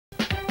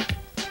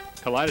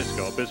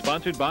Kaleidoscope is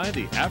sponsored by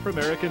the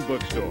Afro-American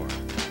Bookstore.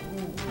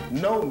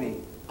 Know me,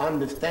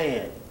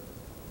 understand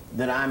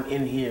that I'm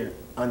in here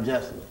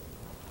unjustly.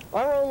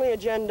 Our only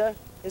agenda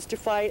is to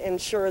fight and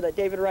ensure that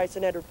David Rice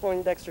and Edward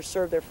Poindexter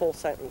serve their full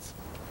sentence.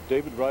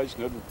 David Rice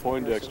and Edward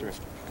Poindexter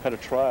had a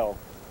trial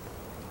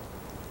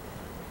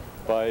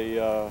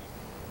by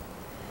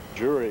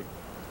jury.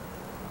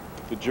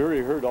 The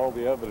jury heard all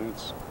the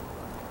evidence,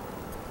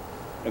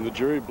 and the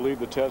jury believed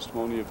the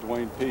testimony of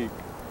Dwayne Peake.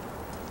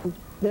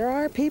 There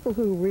are people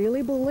who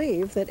really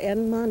believe that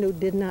Edmundo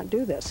did not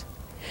do this.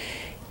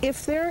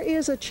 If there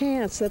is a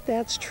chance that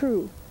that's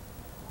true,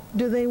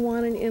 do they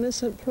want an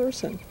innocent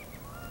person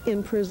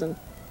in prison?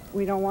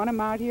 We don't want them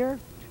out here.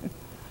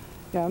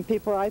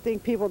 People, I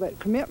think people that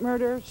commit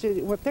murder,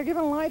 if they're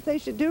given life, they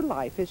should do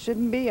life. It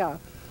shouldn't be a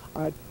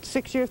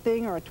 6-year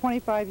thing or a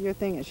 25-year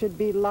thing. It should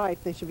be life.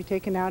 They should be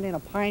taken out in a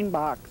pine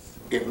box.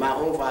 If my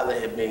own father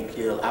had been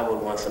killed, I would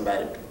want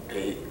somebody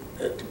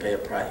to pay a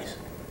price.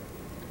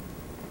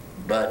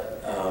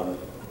 But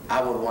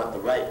I would want the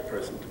right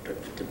person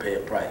to pay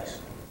a price.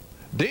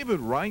 David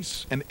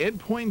Rice and Ed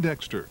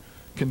Poindexter,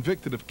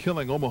 convicted of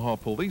killing Omaha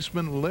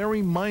policeman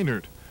Larry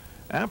Minard.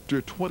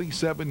 After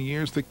 27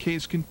 years, the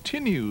case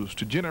continues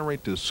to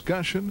generate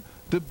discussion,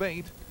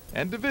 debate,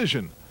 and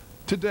division.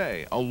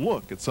 Today, a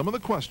look at some of the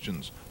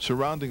questions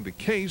surrounding the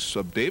case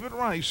of David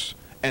Rice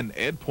and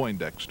Ed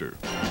Poindexter.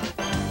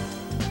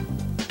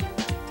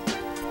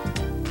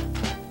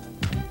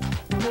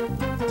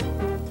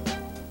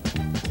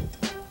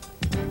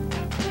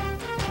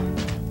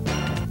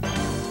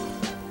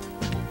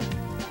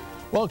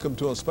 Welcome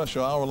to a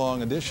special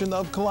hour-long edition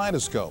of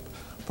Kaleidoscope.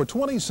 For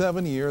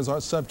 27 years,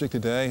 our subject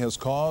today has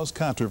caused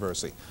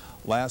controversy.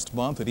 Last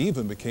month, it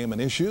even became an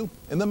issue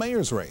in the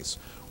mayor's race.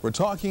 We're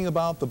talking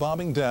about the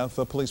bombing death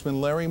of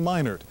policeman Larry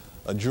Minard.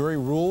 A jury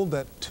ruled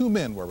that 2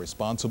 men were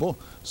responsible.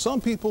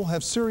 Some people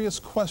have serious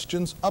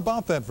questions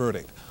about that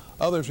verdict.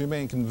 Others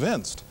remain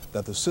convinced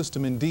that the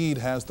system indeed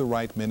has the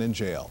right men in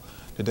jail.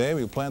 Today,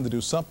 we plan to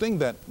do something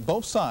that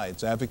both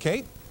sides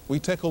advocate. We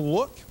take a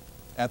look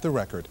at the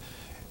record.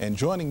 And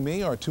joining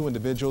me are 2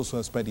 individuals who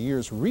have spent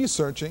years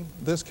researching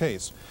this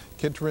case.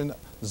 Kietryn,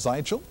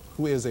 Zychal,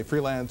 who is a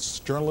freelance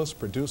journalist,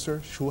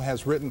 producer, who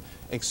has written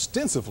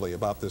extensively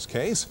about this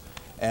case.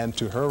 And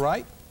to her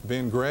right,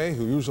 Ben Gray,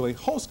 who usually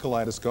hosts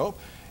Kaleidoscope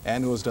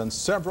and who has done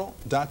several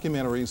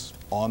documentaries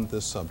on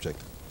this subject.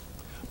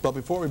 But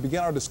before we begin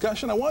our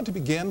discussion, I want to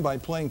begin by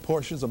playing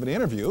portions of an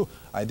interview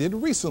I did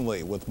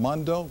recently with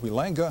Mondo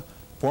Wilanga,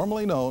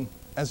 formerly known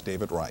as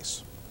David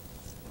Rice.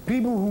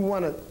 People who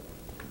want to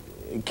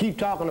keep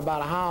talking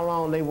about how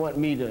long they want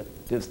me to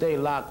stay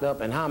locked up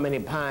and how many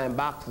pine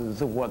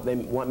boxes of what they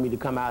want me to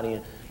come out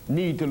in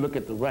need to look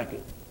at the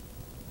record.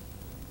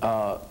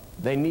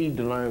 They need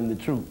to learn the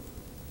truth.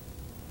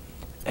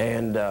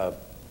 And,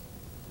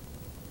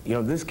 you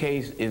know, this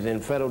case is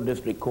in federal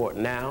district court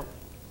now.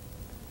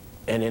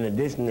 And in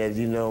addition, as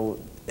you know,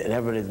 an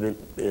effort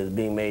is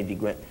being made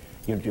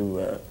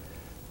to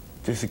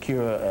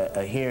secure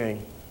a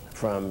hearing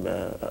from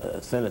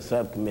a Senate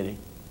subcommittee.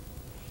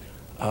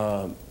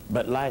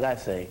 But like I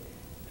say,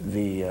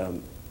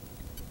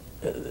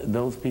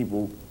 those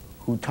people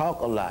who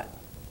talk a lot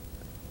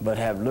but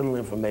have little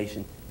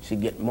information should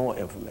get more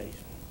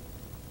information.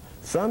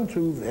 Some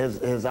truth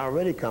has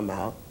already come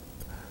out,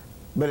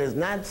 but it's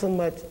not so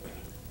much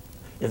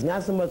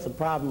a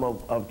problem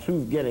of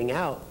truth getting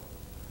out,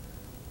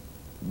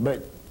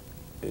 but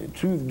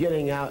truth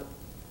getting out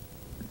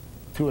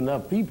to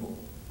enough people.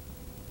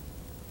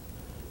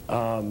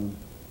 I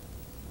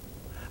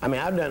mean,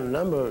 I've done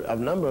a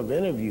number of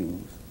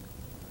interviews,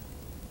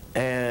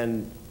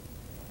 and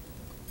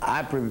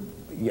I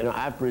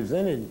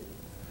presented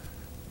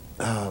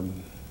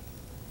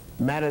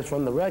matters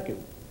from the record,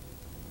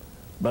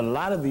 but a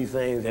lot of these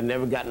things had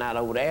never gotten out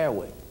over the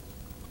airway.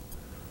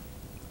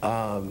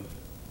 How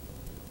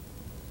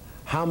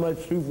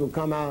much truth will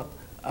come out,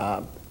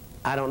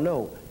 I don't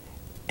know,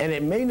 and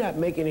it may not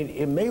make any.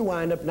 It may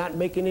wind up not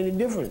making any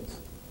difference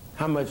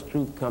how much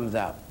truth comes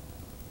out.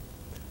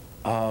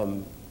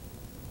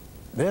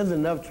 There's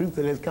enough truth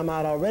that has come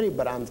out already,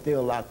 but I'm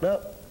still locked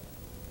up.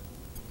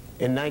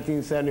 In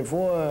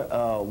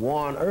 1974,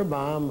 Warren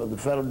Erbaum of the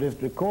Federal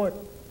District Court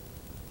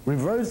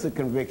reversed the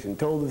conviction,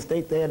 told the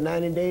state they had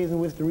 90 days in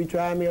which to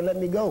retry me or let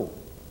me go.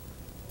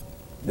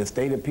 The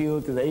state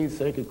appealed to the 8th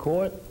Circuit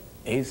Court.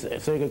 8th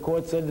Circuit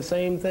Court said the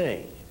same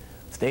thing.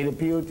 State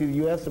appealed to the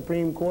U.S.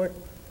 Supreme Court.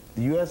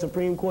 The U.S.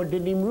 Supreme Court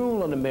didn't even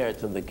rule on the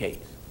merits of the case.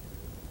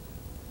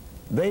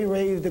 They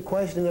raised the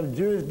question of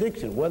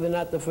jurisdiction, whether or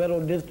not the Federal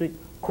District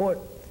Court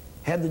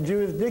had the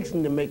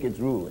jurisdiction to make its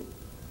ruling.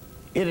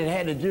 It had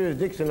had the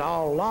jurisdiction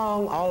all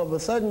along. All of a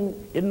sudden,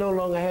 it no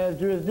longer has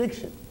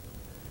jurisdiction.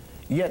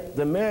 Yet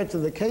the merits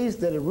of the case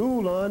that it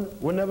ruled on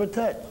were never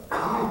touched.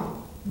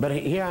 But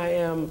here I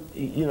am,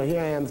 here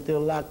I am still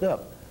locked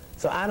up.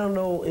 So I don't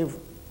know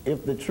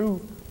if the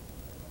truth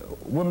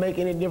will make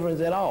any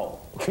difference at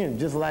all,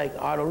 just like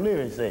Art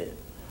O'Leary said.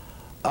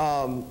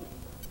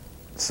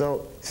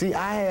 So,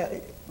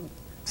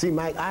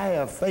 Mike, I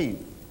have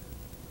faith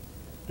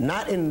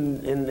Not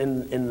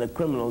in the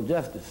criminal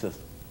justice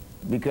system,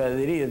 because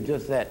it is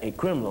just that, a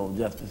criminal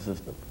justice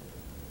system.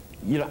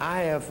 You know, I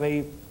have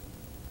faith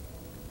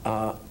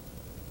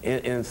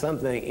in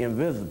something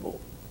invisible,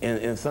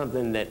 in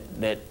something that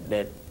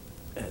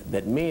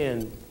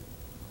men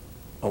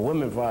or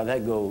women, as far as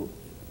that goes,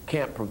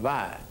 can't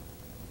provide.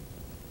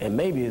 And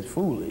maybe it's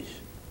foolish.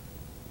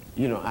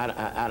 You know,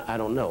 I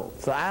don't know.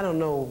 So I don't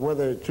know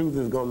whether the truth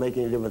is going to make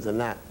any difference or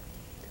not,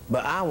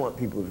 but I want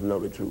people to know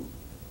the truth.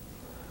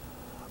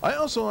 I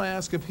also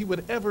asked if he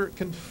would ever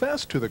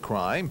confess to the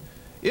crime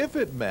if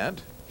it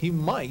meant he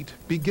might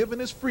be given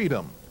his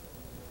freedom.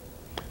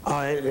 Oh,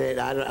 I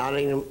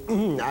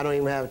don't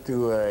even have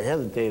to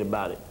hesitate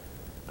about it.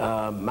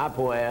 My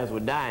poor ass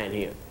was dying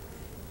here.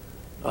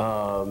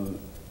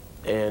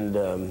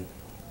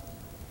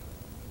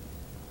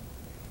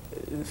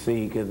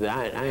 See, because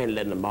I ain't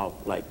letting them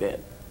off like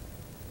that.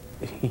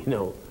 You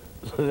know,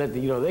 so that,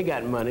 you know, they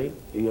got money.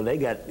 They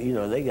got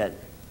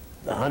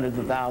hundreds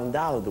of thousands of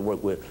dollars to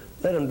work with.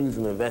 Let them do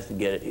some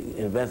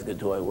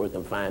investigatory work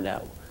and find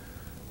out,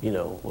 you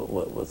know,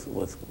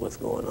 what's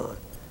going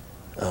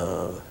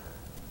on.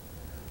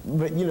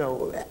 But you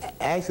know,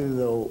 actually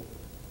though,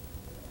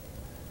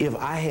 if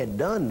I had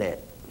done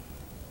that,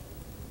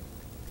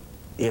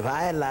 if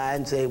I had lied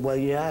and said, well,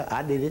 yeah,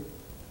 I did it,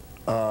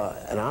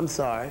 and I'm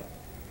sorry,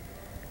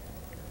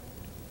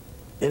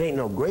 it ain't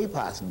no great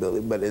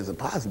possibility, but there's a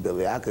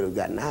possibility I could have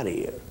gotten out of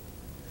here.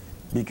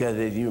 Because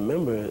as you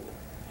remember,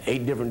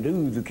 8 different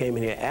dudes who came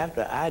in here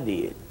after I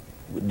did,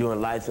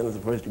 doing life sentence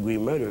of first-degree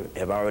murder,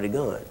 have already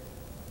gone.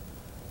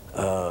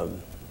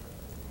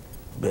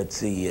 But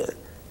see,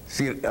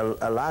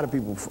 a lot of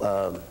people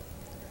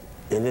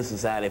in this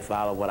society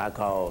follow what I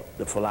call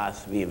the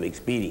philosophy of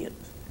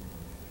expedience.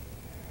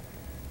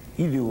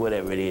 You do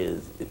whatever it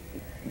is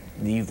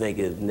you think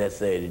is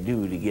necessary to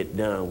do to get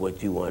done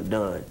what you want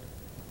done,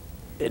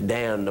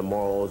 damn the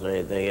morals or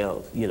anything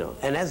else, you know.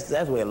 And that's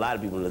the way a lot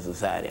of people in the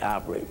society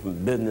operate,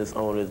 from business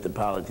owners to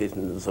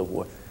politicians and so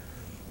forth.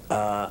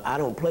 I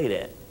don't play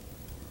that.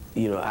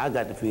 You know, I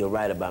got to feel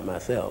right about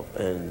myself,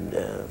 and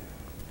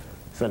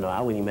so no, I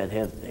wouldn't even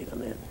have to hesitate on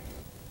that.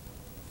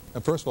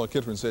 First of all,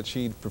 Kietryn said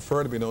she'd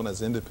prefer to be known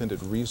as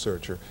independent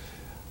researcher.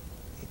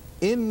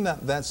 In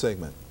that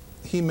segment,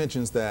 he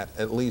mentions that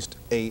at least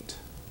 8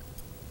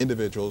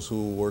 individuals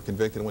who were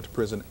convicted and went to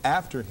prison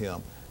after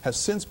him have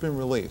since been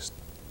released.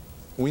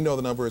 We know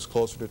the number is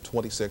closer to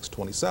 26,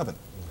 27.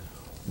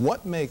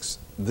 What makes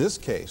this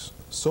case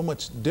so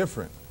much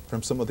different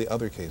from some of the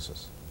other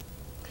cases?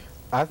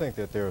 I think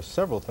that there are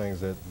several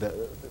things that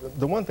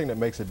the one thing that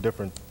makes it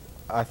different,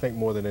 I think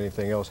more than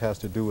anything else, has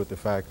to do with the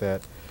fact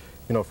that,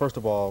 you know, first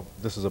of all,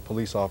 this is a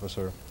police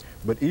officer,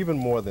 but even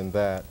more than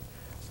that,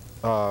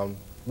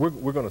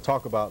 we're going to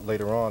talk about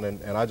later on,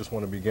 and I just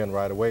want to begin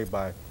right away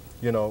by,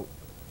 you know,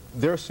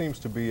 there seems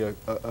to be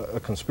a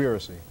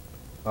conspiracy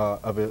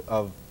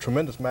of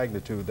tremendous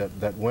magnitude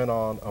that went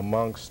on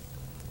amongst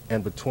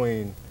and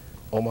between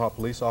Omaha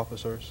police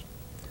officers,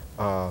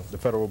 the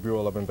Federal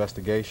Bureau of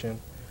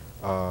Investigation,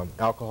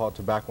 alcohol,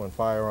 tobacco, and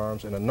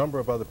firearms, and a number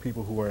of other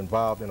people who were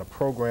involved in a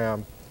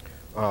program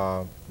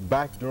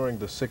back during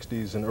the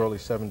 60s and early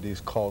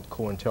 70s called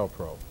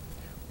COINTELPRO,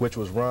 which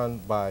was run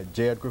by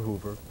J. Edgar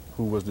Hoover,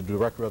 who was the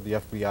director of the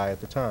FBI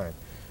at the time.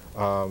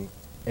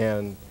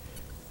 And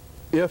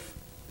if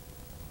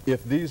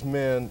these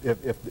men,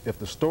 if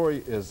the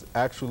story is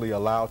actually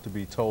allowed to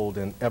be told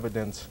and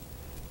evidence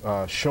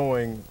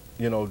showing,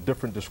 you know,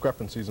 different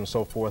discrepancies and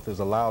so forth is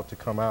allowed to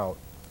come out,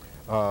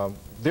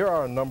 there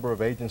are a number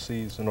of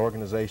agencies and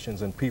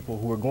organizations and people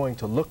who are going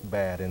to look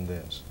bad in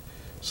this.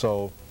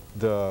 So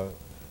the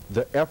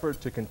effort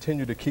to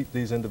continue to keep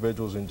these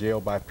individuals in jail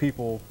by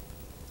people,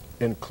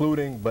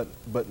 including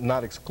but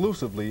not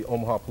exclusively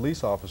Omaha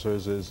police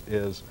officers,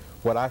 is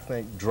what I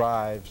think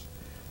drives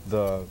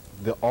the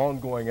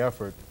ongoing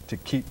effort to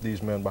keep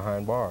these men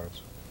behind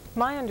bars.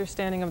 My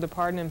understanding of the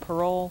pardon and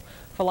parole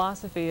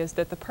philosophy is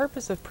that the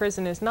purpose of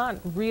prison is not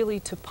really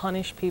to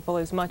punish people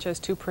as much as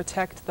to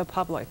protect the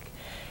public.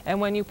 And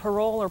when you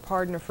parole or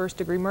pardon a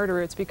first-degree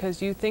murderer, it's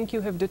because you think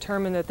you have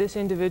determined that this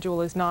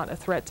individual is not a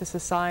threat to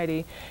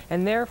society,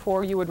 and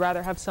therefore you would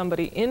rather have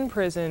somebody in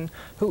prison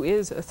who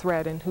is a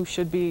threat and who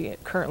should be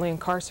currently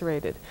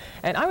incarcerated.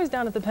 And I was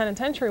down at the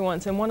penitentiary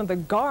once, and one of the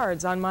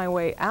guards on my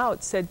way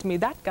out said to me,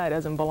 "That guy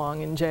doesn't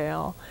belong in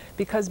jail,"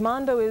 because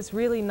Mondo is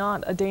really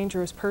not a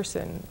dangerous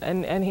person,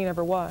 and he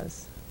never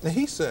was. Now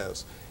he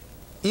says,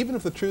 even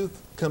if the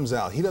truth comes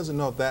out, he doesn't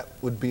know if that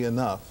would be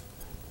enough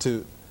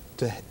to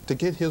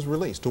get his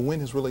release, to win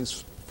his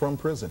release from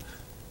prison.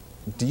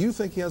 Do you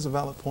think he has a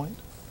valid point?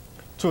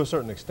 To a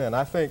certain extent.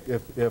 I think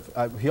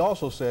he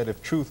also said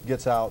if truth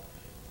gets out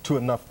to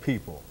enough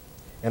people,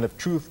 and if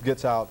truth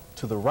gets out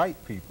to the right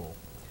people,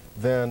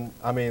 then,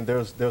 I mean,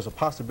 there's a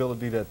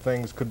possibility that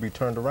things could be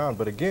turned around.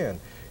 But again,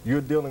 you're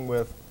dealing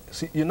with,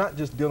 see, you're not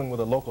just dealing with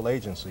a local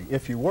agency.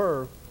 If you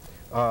were,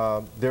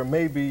 there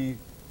may be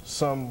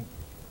some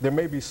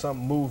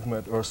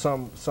movement or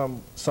some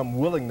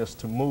willingness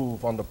to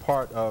move on the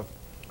part of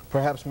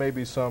perhaps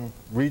maybe some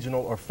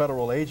regional or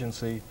federal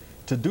agency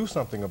to do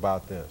something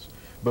about this.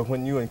 But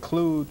when you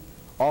include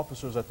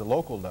officers at the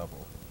local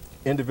level,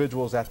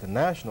 individuals at the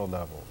national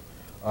level,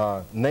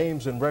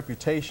 names and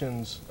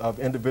reputations of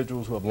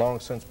individuals who have long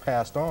since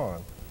passed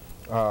on,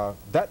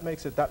 that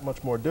makes it that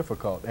much more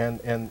difficult.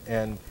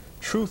 And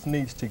truth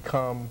needs to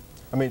come,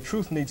 I mean,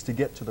 truth needs to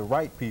get to the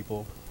right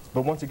people,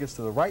 but once it gets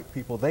to the right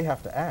people, they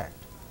have to act.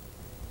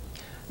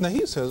 Now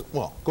he says,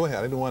 well, go ahead,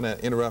 I didn't want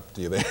to interrupt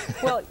you there.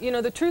 Well, you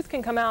know, the truth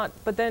can come out,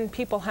 but then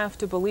people have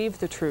to believe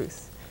the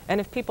truth. And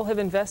if people have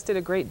invested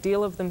a great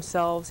deal of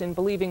themselves in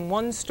believing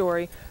one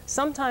story,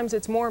 sometimes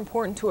it's more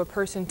important to a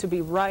person to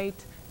be right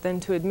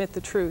than to admit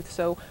the truth.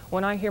 So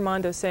when I hear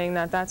Mondo saying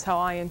that, that's how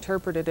I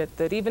interpreted it,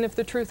 that even if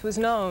the truth was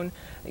known,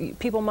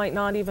 people might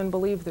not even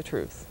believe the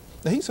truth.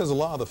 Now he says a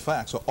lot of the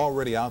facts are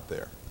already out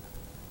there.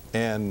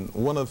 And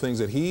one of the things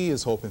that he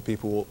is hoping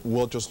people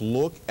will just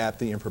look at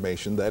the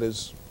information that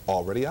is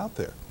already out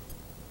there.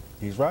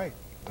 He's right.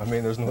 I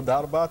mean, there's no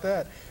doubt about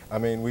that. I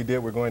mean,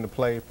 we're going to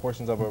play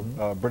portions of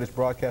a British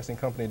Broadcasting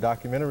Company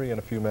documentary in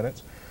a few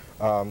minutes.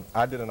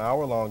 I did an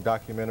hour-long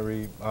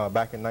documentary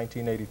back in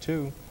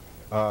 1982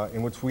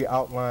 in which we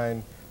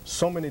outlined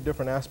so many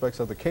different aspects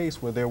of the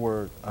case where there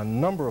were a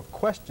number of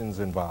questions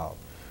involved.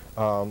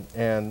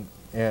 And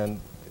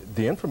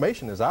the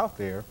information is out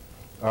there.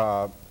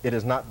 It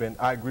has not been,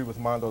 I agree with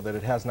Mondo that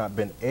it has not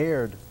been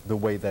aired the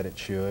way that it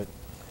should.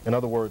 In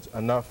other words,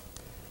 enough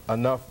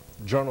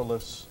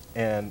journalists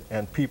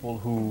and people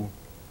who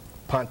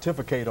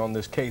pontificate on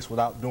this case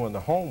without doing the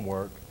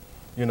homework,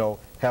 you know,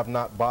 have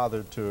not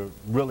bothered to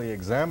really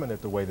examine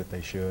it the way that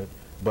they should.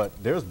 But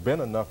there's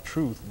been enough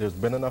truth, there's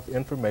been enough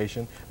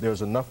information,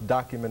 there's enough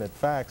documented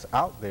facts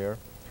out there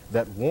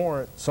that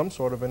warrant some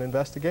sort of an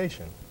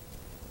investigation.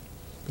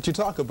 But you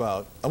talk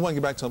about, I want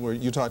to get back to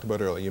something you talked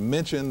about earlier. You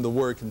mentioned the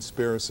word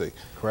conspiracy.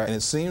 Correct. And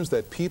it seems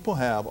that people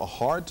have a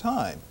hard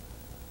time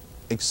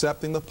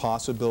accepting the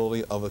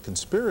possibility of a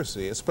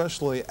conspiracy,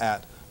 especially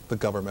at the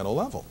governmental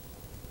level.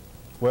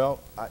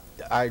 Well,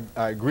 I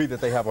agree that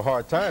they have a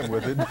hard time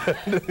with it,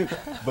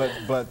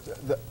 but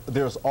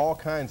there's all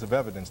kinds of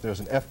evidence. There's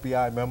an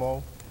FBI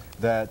memo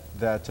that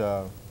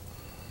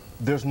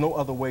there's no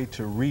other way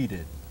to read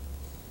it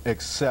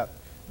except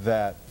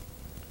that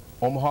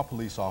Omaha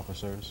police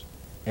officers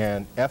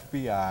and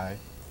FBI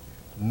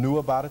knew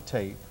about a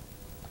tape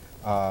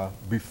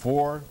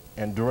before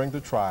and during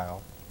the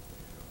trial,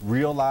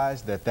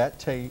 realized that that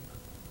tape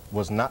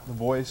was not the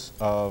voice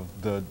of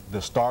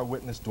the star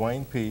witness,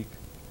 Dwayne Peak,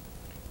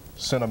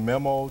 sent a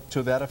memo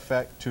to that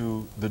effect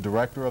to the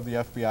director of the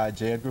FBI,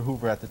 J. Edgar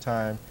Hoover at the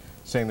time,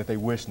 saying that they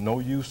wished no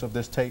use of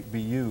this tape be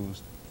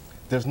used.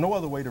 There's no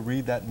other way to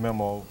read that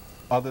memo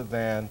other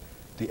than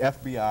the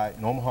FBI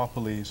and Omaha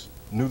police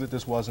knew that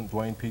this wasn't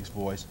Dwayne Peak's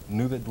voice,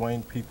 knew that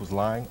Dwayne Peak was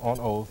lying on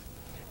oath,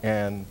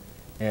 and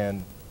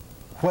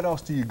what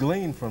else do you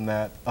glean from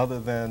that other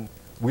than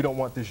we don't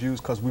want this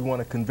used because we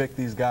want to convict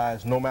these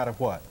guys no matter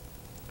what.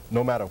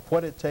 No matter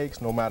what it takes,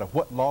 no matter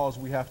what laws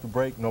we have to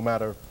break, no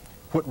matter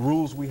what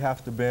rules we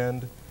have to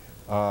bend,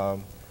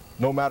 no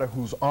matter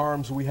whose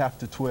arms we have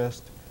to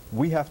twist,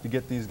 we have to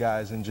get these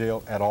guys in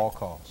jail at all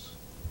costs.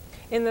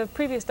 In the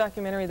previous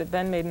documentary that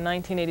Ben made in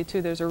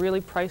 1982, there's a really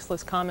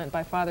priceless comment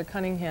by Father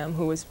Cunningham,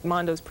 who was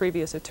Mondo's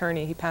previous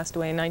attorney. He passed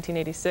away in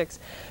 1986.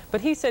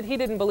 But he said he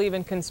didn't believe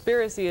in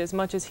conspiracy as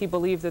much as he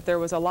believed that there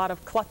was a lot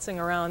of klutzing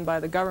around by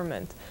the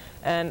government.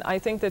 And I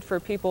think that for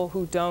people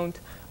who don't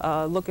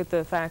look at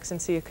the facts and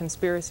see a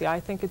conspiracy, I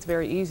think it's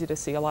very easy to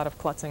see a lot of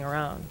klutzing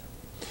around.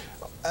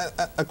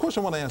 A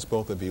question I want to ask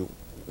both of you.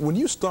 When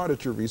you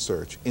started your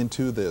research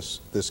into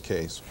this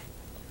case,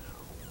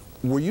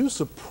 were you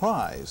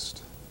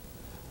surprised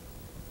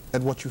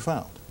at what you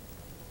found?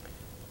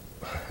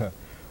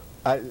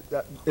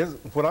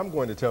 What I'm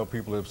going to tell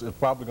people is it's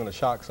probably going to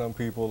shock some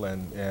people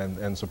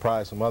and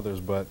surprise some others,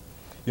 but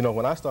you know,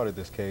 when I started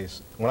this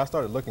case, when I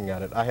started looking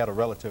at it, I had a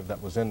relative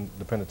that was in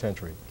the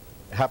penitentiary.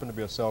 It happened to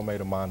be a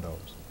cellmate of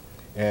Mondo's.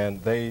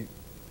 And they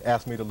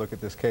asked me to look at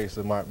this case,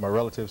 and my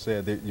relative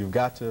said that you've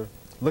got to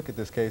look at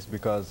this case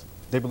because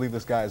they believe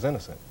this guy is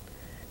innocent.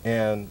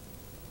 And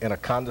in a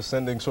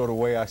condescending sort of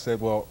way, I said,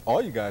 well,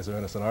 all you guys are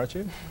innocent, aren't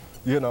you?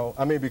 You know,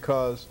 I mean,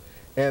 because,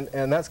 and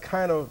that's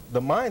kind of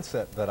the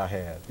mindset that I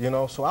had, you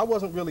know, so I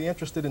wasn't really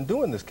interested in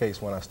doing this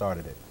case when I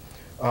started it.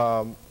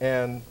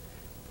 And,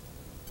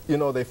 you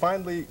know, they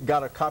finally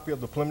got a copy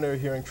of the preliminary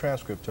hearing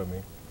transcript to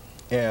me,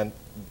 and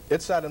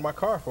it sat in my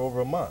car for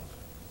over a month,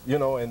 you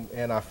know,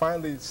 and I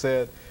finally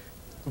said,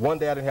 one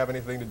day I didn't have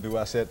anything to do,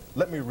 I said,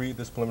 let me read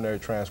this preliminary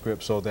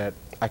transcript so that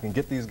I can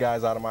get these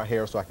guys out of my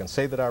hair so I can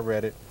say that I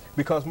read it,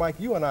 because Mike,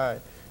 you and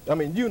I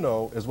mean, you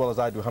know as well as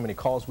I do how many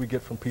calls we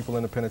get from people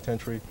in the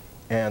penitentiary,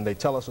 and they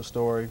tell us a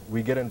story,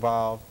 we get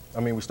involved,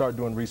 I mean, we start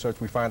doing research,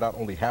 we find out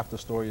only half the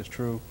story is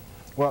true.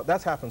 Well,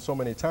 that's happened so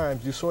many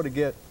times, you sort of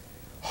get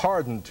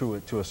hardened to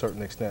it to a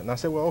certain extent. And I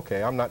said, well,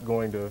 okay, I'm not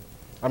going to,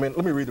 I mean,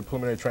 let me read the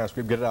preliminary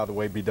transcript, get it out of the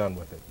way, be done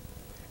with it.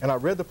 And I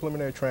read the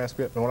preliminary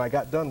transcript, and when I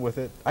got done with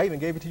it, I even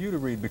gave it to you to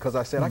read because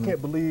I said, I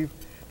can't believe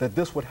that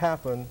this would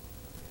happen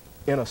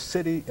in a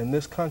city in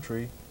this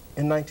country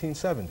in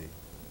 1970.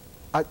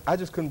 I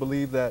just couldn't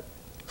believe that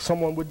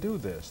someone would do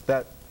this,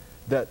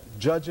 that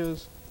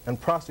judges and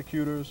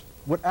prosecutors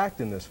would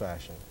act in this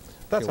fashion.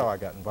 That's how I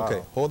got involved.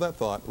 Okay, hold that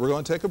thought. We're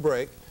going to take a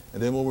break,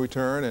 and then we'll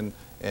return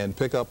and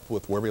pick up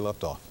with where we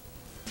left off.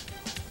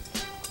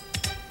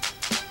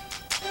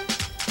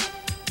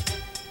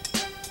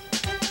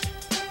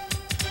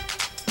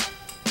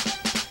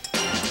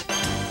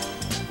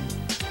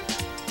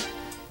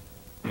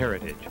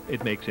 Heritage.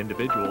 It makes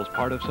individuals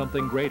part of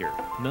something greater.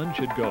 None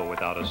should go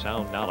without a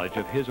sound knowledge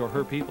of his or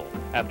her people.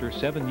 After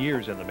 7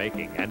 years in the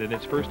making and in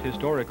its first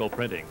historical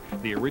printing,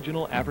 the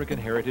original African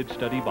Heritage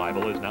Study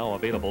Bible is now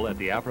available at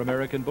the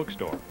Afro-American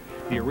Bookstore.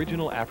 The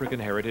original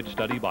African Heritage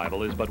Study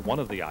Bible is but one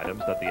of the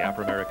items that the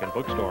Afro-American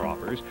Bookstore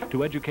offers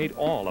to educate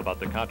all about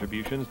the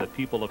contributions that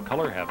people of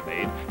color have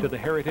made to the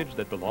heritage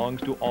that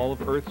belongs to all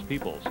of Earth's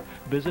peoples.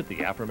 Visit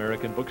the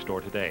Afro-American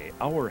Bookstore today.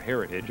 Our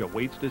heritage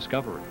awaits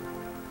discovery.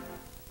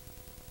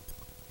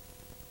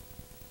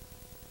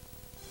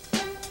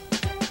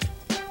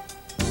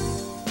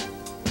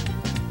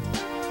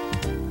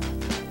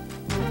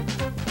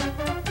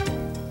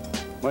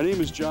 My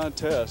name is John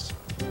Tess.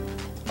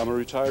 I'm a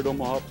retired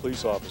Omaha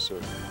police officer.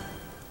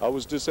 I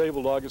was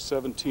disabled August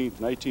 17,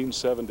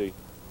 1970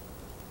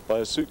 by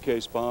a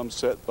suitcase bomb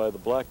set by the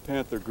Black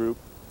Panther group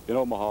in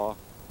Omaha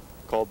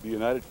called the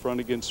United Front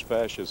Against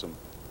Fascism.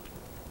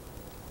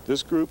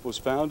 This group was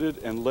founded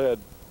and led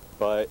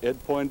by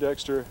Ed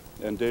Poindexter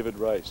and David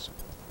Rice.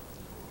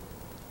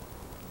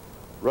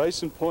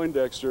 Rice and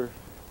Poindexter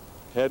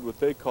had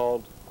what they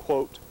called,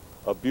 quote,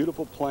 a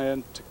beautiful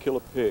plan to kill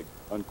a pig,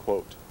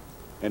 unquote.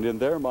 And in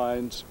their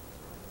minds,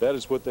 that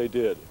is what they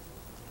did.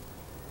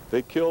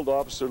 They killed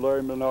Officer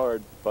Larry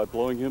Menard by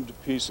blowing him to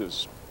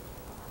pieces.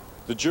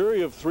 The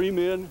jury of 3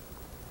 men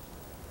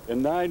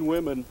and 9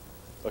 women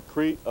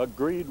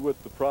agreed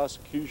with the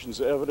prosecution's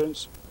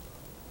evidence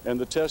and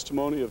the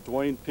testimony of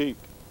Dwayne Peak,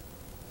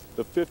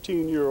 the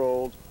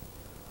 15-year-old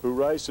who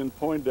Rice and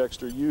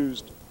Poindexter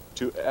used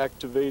to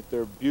activate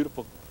their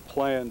beautiful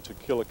plan to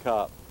kill a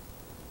cop.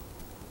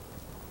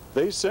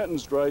 They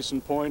sentenced Rice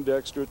and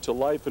Poindexter to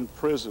life in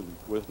prison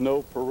with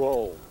no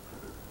parole.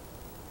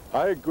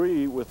 I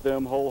agree with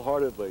them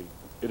wholeheartedly.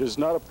 It is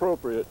not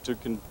appropriate to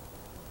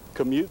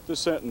commute the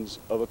sentence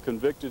of a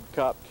convicted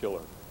cop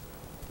killer.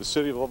 The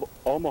city of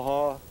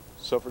Omaha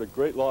suffered a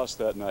great loss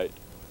that night.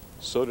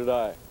 So did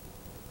I.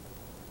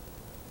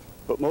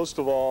 But most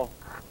of all,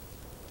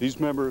 these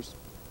members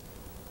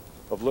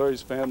of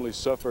Larry's family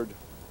suffered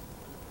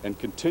and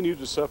continue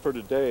to suffer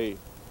today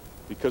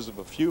because of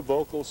a few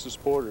vocal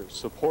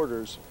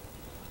supporters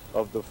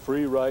of the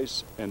Free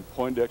Rice and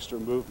Poindexter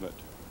movement.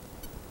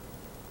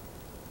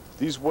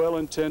 These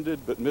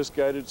well-intended but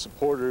misguided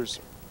supporters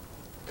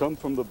come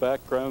from the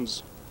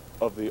backgrounds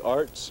of the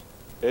arts,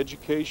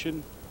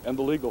 education, and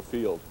the legal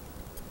field.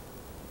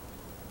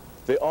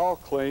 They all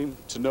claim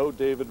to know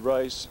David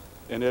Rice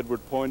and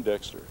Edward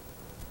Poindexter.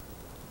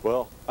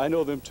 Well, I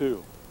know them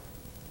too.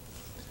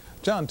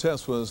 John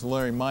Tess was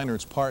Larry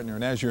Minard's partner,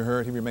 and as you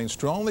heard, he remains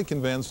strongly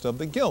convinced of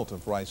the guilt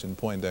of Rice and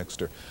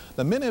Poindexter.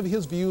 Now, many of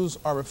his views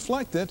are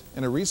reflected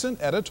in a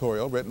recent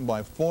editorial written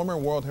by former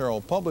World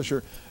Herald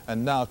publisher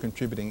and now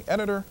contributing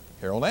editor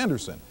Harold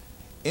Anderson.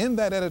 In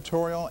that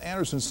editorial,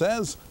 Anderson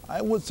says,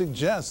 I would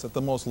suggest that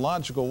the most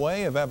logical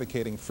way of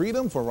advocating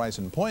freedom for Rice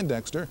and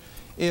Poindexter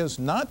is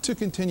not to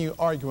continue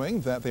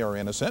arguing that they are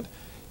innocent.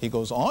 He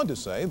goes on to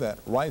say that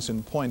Rice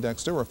and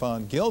Poindexter were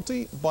found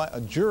guilty by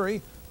a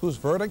jury whose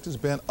verdict has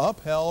been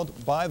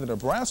upheld by the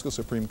Nebraska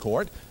Supreme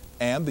Court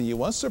and the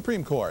U.S.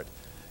 Supreme Court,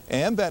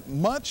 and that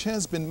much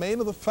has been made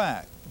of the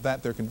fact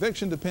that their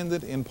conviction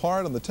depended in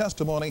part on the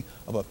testimony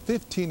of a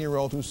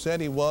 15-year-old who said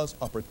he was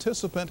a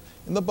participant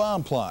in the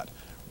bomb plot.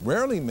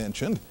 Rarely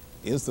mentioned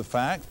is the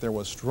fact there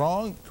was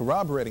strong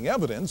corroborating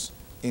evidence,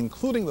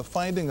 including the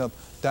finding of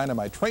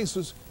dynamite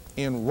traces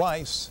in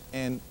Rice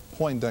and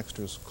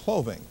Poindexter's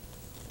clothing.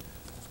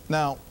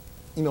 Now,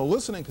 you know,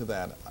 listening to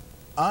that,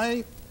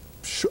 I'm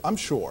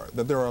sure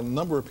that there are a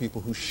number of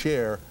people who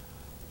share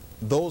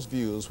those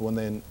views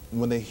when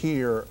they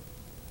hear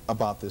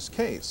about this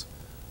case.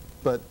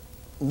 But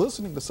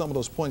listening to some of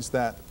those points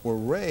that were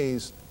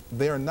raised,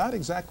 they are not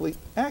exactly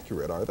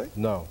accurate, are they?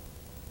 No.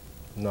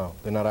 No,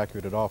 they're not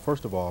accurate at all.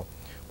 First of all,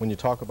 when you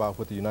talk about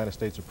what the United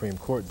States Supreme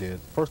Court did,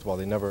 first of all,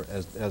 they never,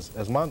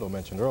 as Mondo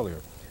mentioned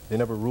earlier, they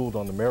never ruled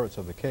on the merits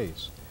of the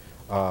case.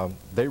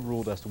 They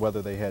ruled as to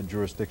whether they had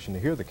jurisdiction to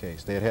hear the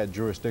case. They had had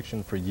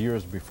jurisdiction for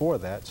years before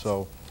that,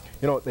 so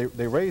you know,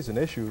 they raised an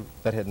issue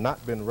that had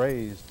not been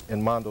raised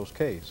in Mondo's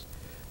case.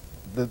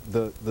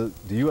 The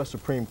U.S.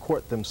 Supreme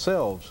Court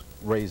themselves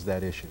raised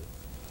that issue.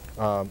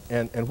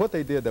 And what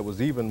they did that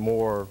was even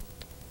more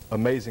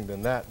amazing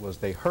than that was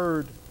they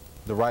heard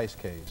the Rice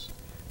case.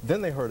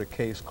 Then they heard a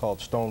case called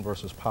Stone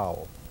versus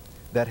Powell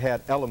that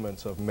had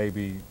elements of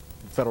maybe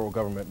federal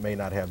government may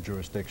not have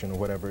jurisdiction or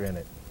whatever in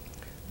it.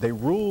 They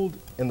ruled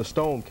in the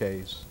Stone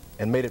case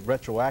and made it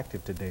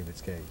retroactive to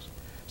David's case.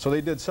 So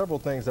they did several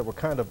things that were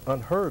kind of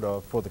unheard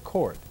of for the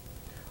court.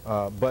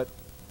 But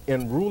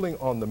in ruling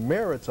on the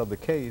merits of the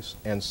case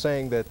and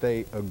saying that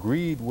they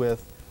agreed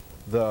with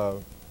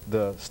the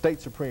the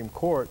state Supreme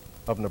Court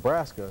of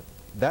Nebraska,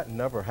 that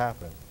never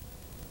happened.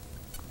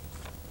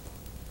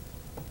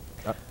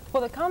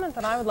 Well, the comment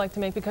that I would like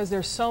to make, because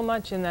there's so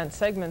much in that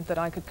segment that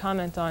I could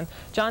comment on,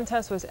 John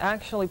Tess was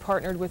actually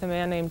partnered with a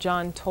man named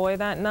John Toy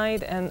that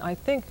night, and I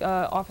think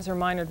Officer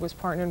Minard was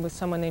partnered with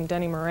someone named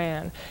Denny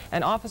Moran.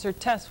 And Officer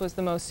Tess was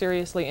the most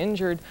seriously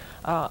injured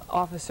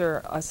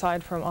officer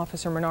aside from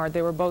Officer Menard.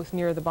 They were both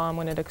near the bomb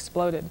when it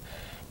exploded.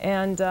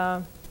 And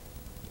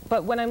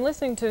but when I'm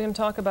listening to him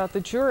talk about the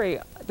jury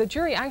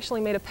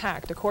actually made a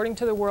pact, according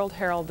to the World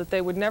Herald, that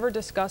they would never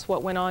discuss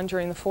what went on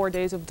during the 4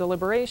 days of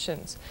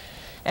deliberations.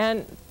 And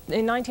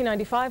in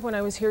 1995, when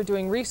I was here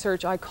doing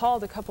research, I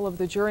called a couple of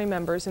the jury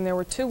members, and there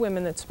were two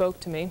women that spoke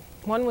to me.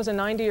 One was a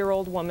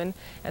 90-year-old woman,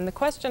 and the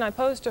question I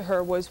posed to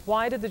her was,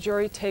 why did the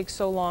jury take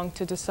so long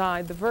to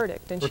decide the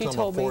verdict? And We're she talking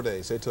told about me 4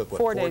 days. They took what,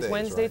 4 4 days, days,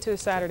 Wednesday right? to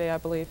Saturday, I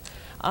believe.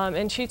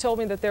 And she told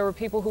me that there were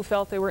people who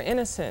felt they were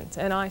innocent.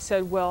 And I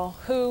said, well,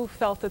 who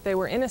felt that they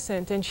were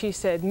innocent? And she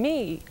said,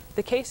 me.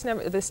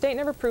 The state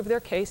never proved their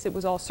case. It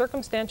was all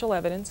circumstantial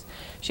evidence.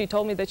 She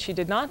told me that she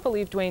did not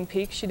believe Dwayne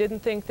Peake. She didn't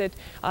think that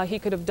he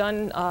could have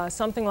done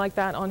something like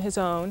that on his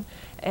own.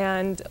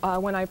 And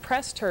when I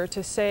pressed her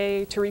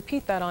to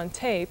repeat that on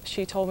tape,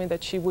 she told me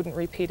that she wouldn't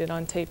repeat it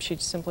on tape. She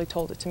simply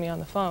told it to me on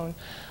the phone.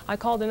 I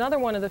called another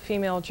one of the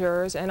female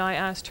jurors, and I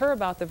asked her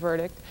about the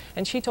verdict,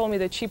 and she told me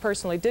that she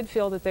personally did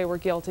feel that they were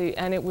guilty,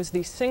 and it was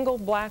the single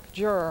black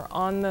juror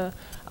on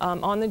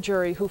the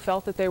jury who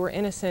felt that they were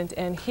innocent,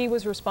 and he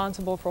was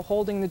responsible for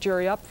holding the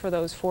jury up for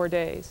those 4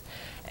 days.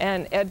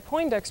 And Ed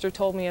Poindexter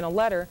told me in a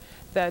letter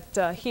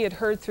that he had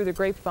heard through the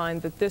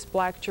grapevine that this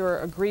black juror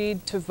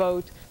agreed to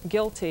vote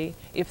guilty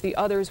if the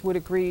others would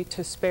agree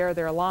to spare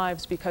their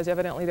lives, because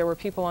evidently there were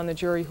people on the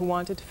jury who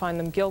wanted to find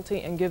them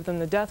guilty and give them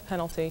the death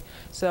penalty.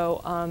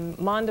 So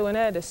Mondo and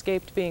Ed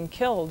escaped being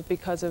killed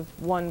because of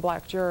one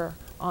black juror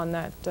on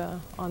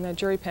that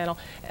jury panel.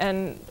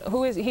 And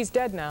he's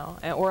dead now,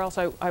 or else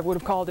I would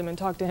have called him and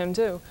talked to him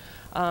too.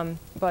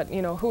 But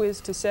you know, who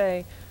is to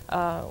say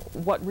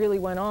what really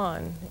went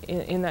on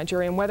in that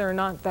jury, and whether or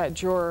not that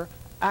juror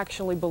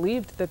actually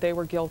believed that they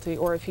were guilty,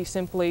 or if he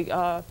simply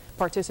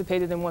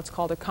participated in what's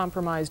called a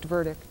compromised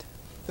verdict.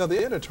 Now,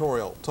 the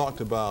editorial talked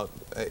about,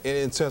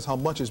 it says how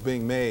much is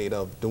being made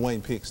of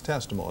Dwayne Peake's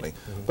testimony,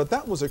 but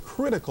that was a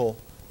critical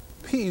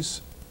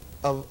piece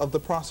of the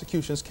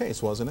prosecution's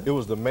case, wasn't it? It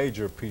was the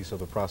major piece of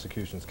the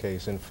prosecution's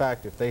case. In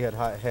fact, if they had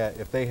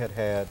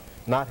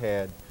not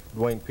had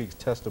Dwayne Peake's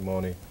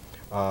testimony,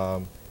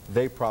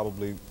 they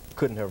probably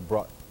couldn't have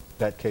brought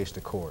that case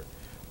to court.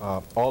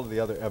 All of the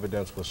other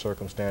evidence was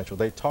circumstantial.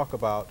 They talk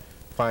about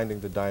finding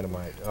the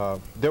dynamite.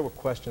 There were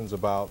questions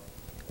about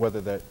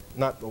whether that,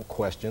 not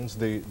questions,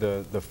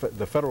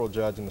 the federal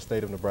judge in the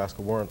state of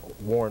Nebraska, Warren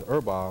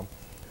Erbaum,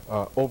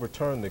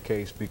 overturned the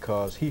case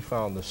because he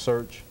found the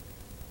search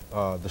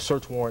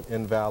warrant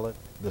invalid,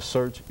 the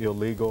search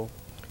illegal.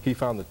 He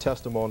found the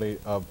testimony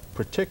of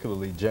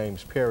particularly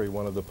James Perry,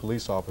 one of the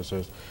police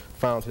officers,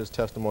 found his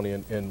testimony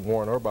in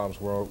Warren Erbaum's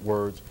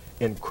words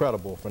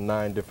incredible for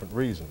 9 different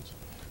reasons.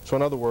 So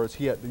in other words,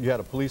 you had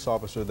a police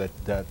officer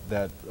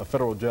that a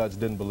federal judge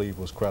didn't believe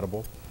was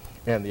credible,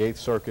 and the 8th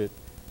Circuit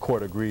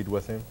Court agreed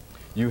with him.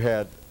 You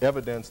had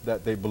evidence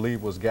that they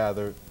believe was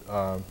gathered.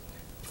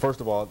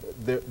 First of all,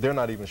 they're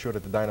not even sure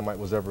that the dynamite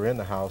was ever in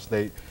the house.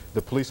 The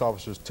police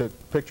officers took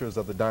pictures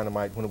of the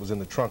dynamite when it was in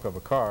the trunk of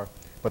a car,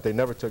 but they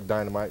never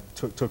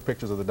took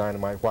pictures of the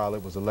dynamite while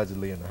it was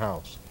allegedly in the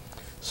house.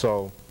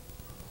 So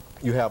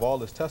you have all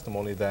this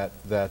testimony that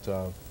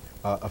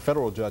a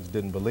federal judge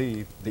didn't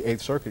believe, the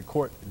 8th Circuit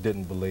Court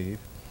didn't believe,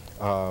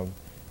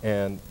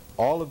 and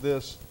all of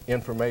this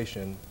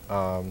information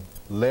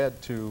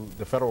led to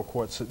the federal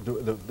courts,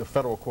 the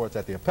federal courts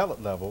at the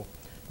appellate level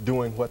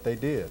doing what they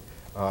did.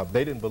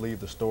 They didn't believe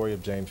the story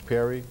of James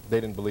Perry.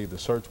 They didn't believe the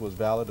search was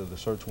valid or the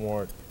search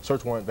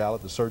warrant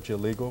valid, the search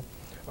illegal.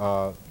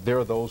 There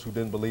are those who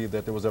didn't believe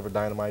that there was ever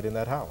dynamite in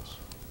that house.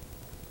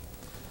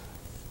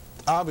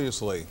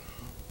 Obviously,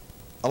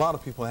 a lot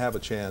of people have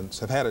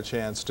had a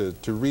chance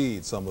to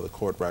read some of the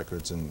court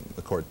records and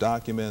the court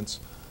documents.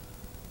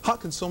 How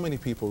can so many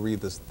people read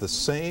the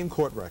same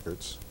court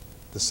records,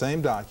 the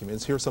same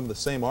documents, hear some of the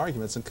same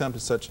arguments, and come to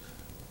such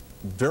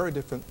very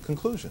different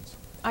conclusions?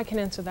 I can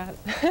answer that.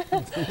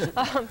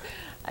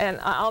 And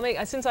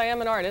since I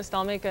am an artist,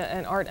 I'll make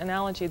an art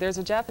analogy. There's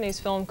a Japanese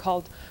film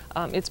called,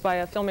 it's by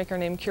a filmmaker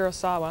named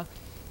Kurosawa,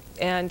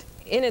 and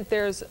in it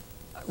there's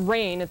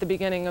rain at the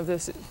beginning of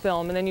this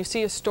film, and then you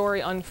see a story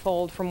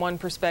unfold from one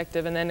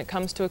perspective, and then it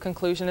comes to a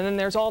conclusion, and then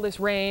there's all this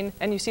rain,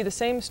 and you see the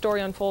same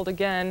story unfold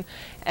again,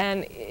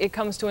 and it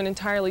comes to an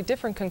entirely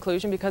different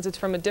conclusion because it's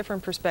from a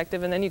different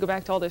perspective, and then you go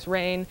back to all this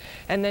rain,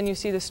 and then you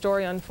see the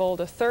story unfold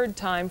a third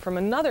time from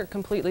another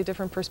completely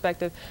different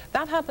perspective.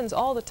 That happens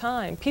all the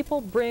time.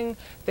 People bring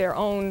their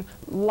own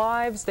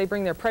lives, they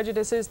bring their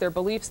prejudices, their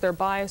beliefs, their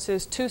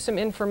biases to some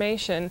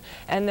information,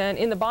 and then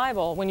in the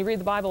Bible, when you read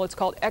the Bible, it's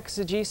called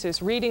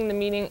exegesis, reading the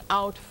meaning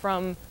out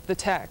from the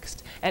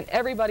text. And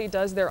everybody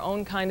does their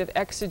own kind of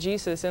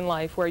exegesis in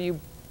life, where you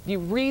you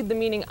read the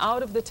meaning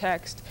out of the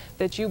text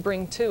that you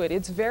bring to it.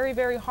 It's very,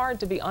 very hard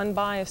to be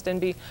unbiased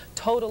and be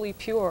totally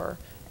pure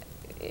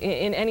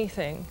in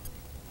anything.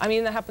 I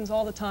mean, that happens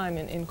all the time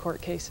in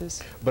court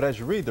cases. But as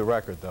you read the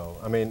record, though,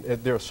 I mean,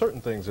 there are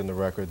certain things in the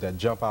record that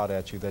jump out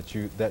at you that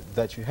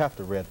you have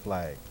to red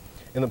flag.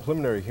 In the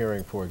preliminary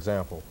hearing, for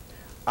example,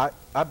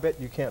 I bet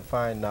you can't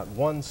find not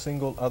one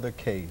single other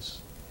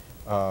case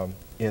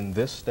in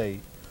this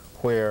state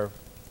where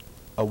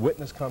a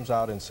witness comes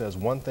out and says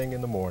one thing in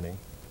the morning.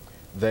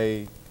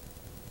 And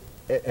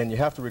you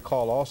have to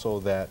recall also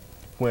that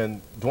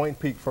when Dwayne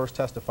Peak first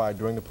testified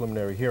during the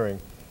preliminary hearing,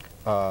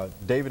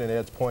 David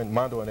and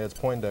Mondo and Ed's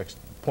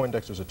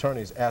Poindexter's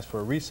attorneys asked for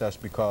a recess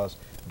because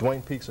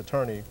Dwayne Peak's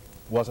attorney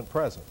wasn't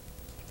present.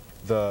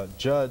 The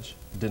judge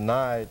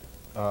denied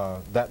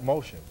that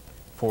motion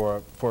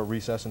for a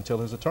recess until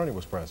his attorney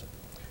was present.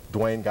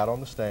 Dwayne got on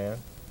the stand,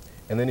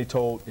 and then he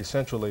told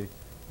essentially,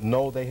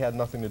 no, they had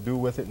nothing to do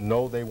with it,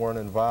 no, they weren't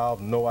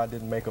involved, no, I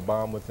didn't make a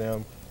bomb with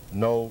them,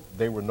 no,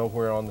 they were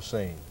nowhere on the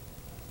scene.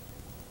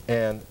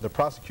 And the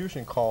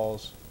prosecution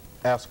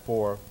asks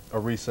for a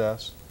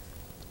recess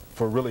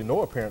for really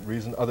no apparent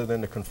reason other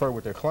than to confer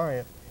with their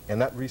client,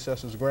 and that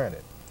recess is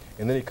granted.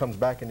 And then he comes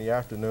back in the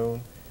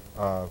afternoon,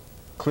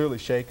 clearly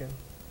shaken,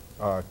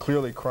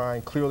 clearly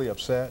crying, clearly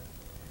upset,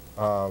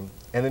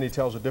 and then he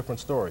tells a different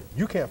story.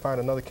 You can't find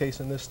another case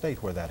in this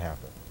state where that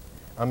happened.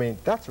 I mean,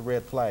 that's a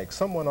red flag.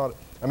 Someone ought to,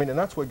 I mean, and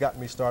that's what got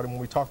me started when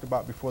we talked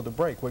about before the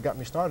break. What got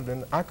me started,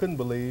 and I couldn't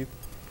believe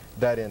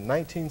that in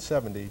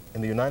 1970,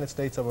 in the United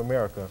States of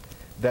America,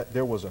 that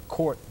there was a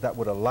court that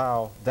would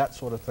allow that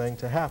sort of thing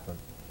to happen.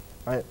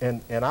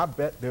 And I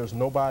bet there's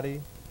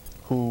nobody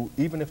who,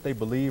 even if they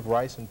believe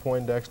Rice and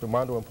Poindexter,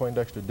 Mondo and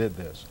Poindexter did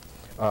this,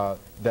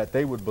 that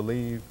they would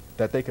believe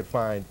that they could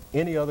find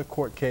any other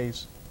court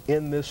case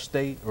in this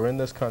state or in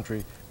this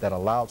country that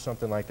allowed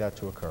something like that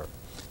to occur.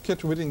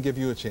 Kietryn, we didn't give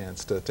you a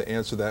chance to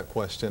answer that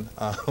question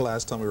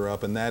last time we were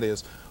up, and that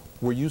is,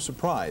 were you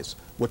surprised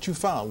what you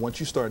found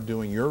once you started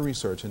doing your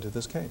research into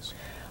this case?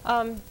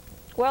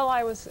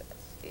 Well,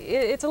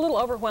 it's a little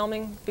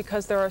overwhelming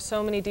because there are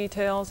so many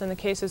details and the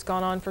case has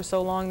gone on for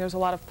so long. There's a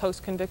lot of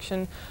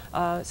post-conviction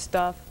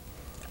stuff.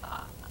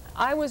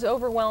 I was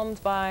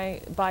overwhelmed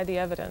by the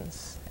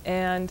evidence,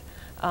 and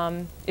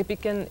it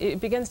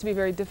begins to be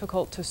very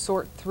difficult to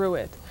sort through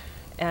it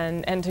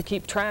and to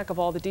keep track of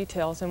all the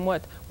details. And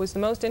what was the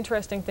most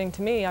interesting thing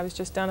to me, I was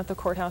just down at the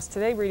courthouse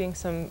today reading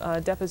some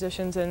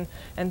depositions and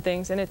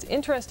things, and it's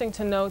interesting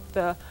to note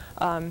the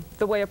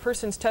way a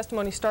person's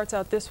testimony starts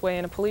out this way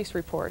in a police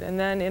report, and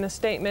then in a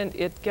statement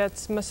it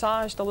gets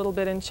massaged a little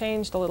bit and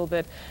changed a little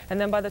bit, and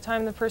then by the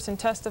time the person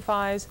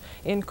testifies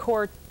in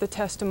court, the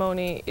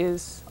testimony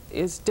is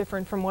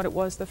different from what it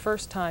was the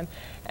first time.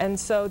 And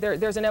so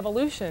there's an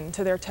evolution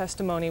to their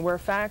testimony where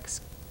facts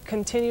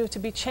continue to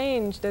be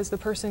changed as the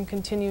person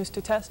continues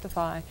to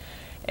testify.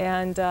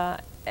 And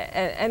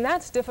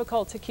that's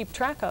difficult to keep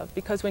track of,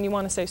 because when you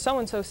want to say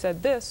so-and-so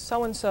said this,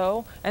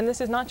 so-and-so, and this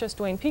is not just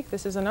Dwayne Peak,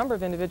 this is a number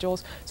of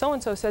individuals,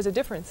 so-and-so says a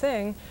different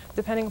thing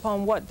depending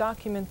upon what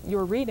document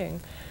you're reading.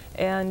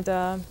 And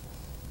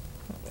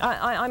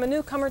I'm a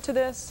newcomer to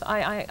this.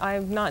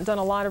 I've not done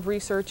a lot of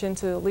research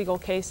into legal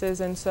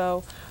cases, and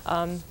so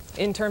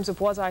in terms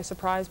of was I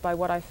surprised by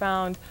what I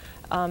found,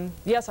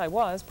 yes, I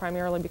was,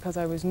 primarily because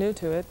I was new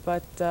to it,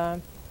 but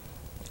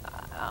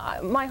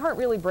my heart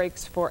really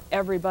breaks for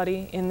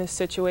everybody in this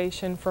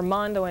situation, for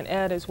Mondo and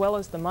Ed, as well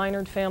as the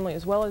Minard family,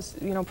 as well as,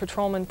 you know,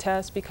 Patrolman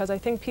Tess, because I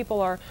think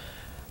people are,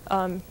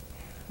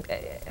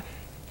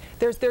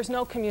 there's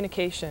no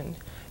communication,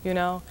 you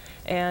know,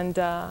 and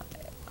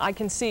I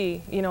can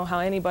see, you know, how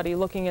anybody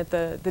looking at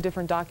the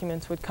different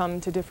documents would come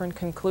to different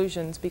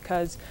conclusions,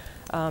 because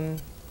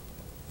I'm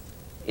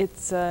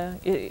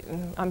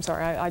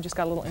sorry, I just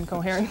got a little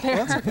incoherent there.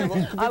 Well, that's okay.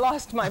 Well, I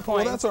lost my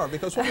point. Well, that's all right,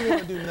 because what we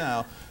want to do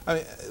now, I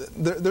mean,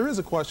 there is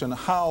a question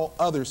how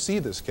others see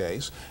this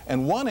case,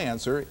 and one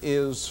answer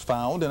is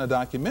found in a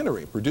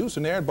documentary produced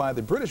and aired by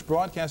the British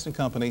Broadcasting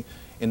Company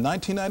in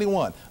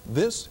 1991.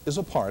 This is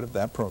a part of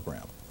that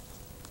program.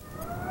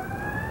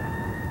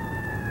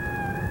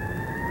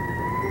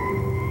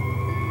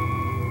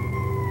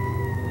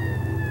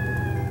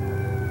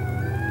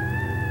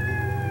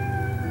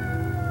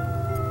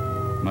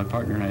 My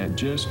partner and I had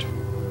just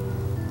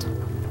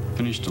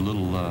finished a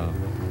little,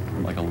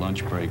 like a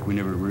lunch break. We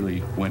never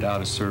really went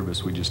out of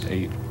service. We just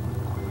ate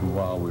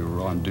while we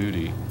were on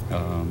duty.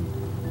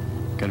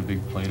 Got a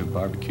big plate of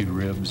barbecued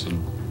ribs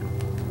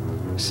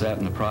and sat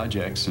in the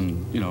projects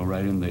and, you know,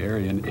 right in the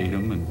area and ate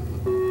them, and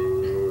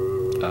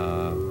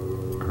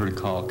heard a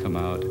call come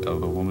out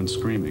of a woman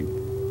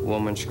screaming.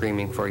 Woman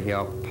screaming for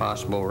help,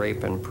 possible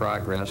rape in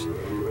progress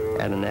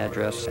at an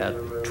address at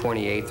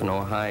 28th and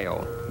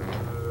Ohio.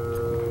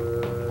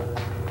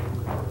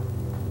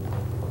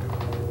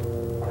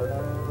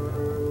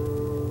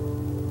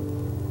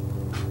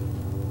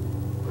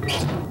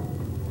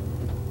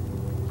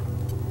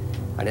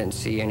 I didn't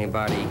see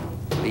anybody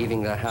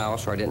leaving the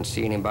house, or I didn't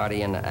see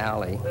anybody in the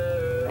alley,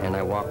 and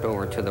I walked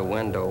over to the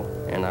window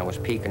and I was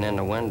peeking in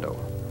the window,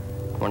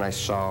 when I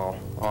saw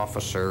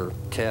Officer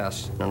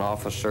Tess and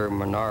Officer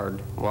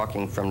Menard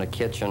walking from the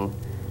kitchen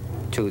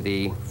to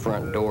the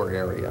front door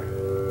area.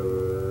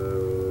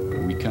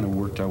 We kind of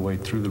worked our way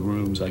through the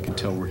rooms. I could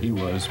tell where he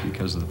was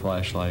because of the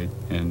flashlight.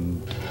 And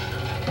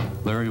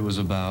Larry was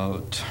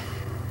about,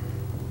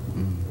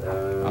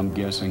 I'm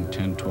guessing,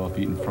 10, 12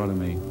 feet in front of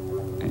me.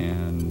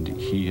 And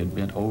he had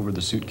bent over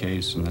the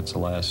suitcase, and that's the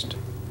last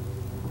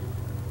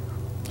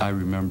I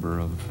remember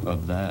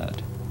of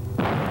that.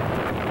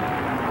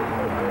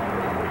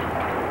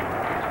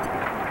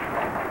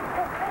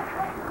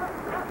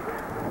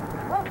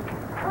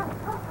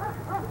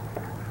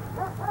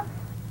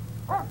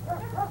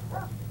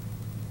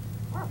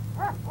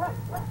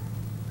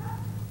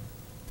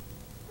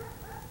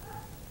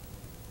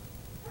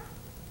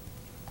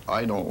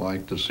 I don't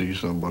like to see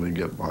somebody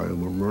get by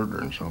with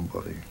murdering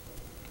somebody.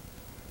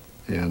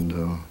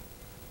 And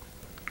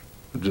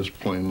just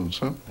plain and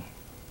simple.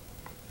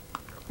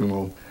 You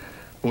know,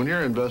 when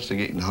you're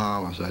investigating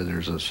homicide,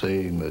 there's a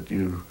saying that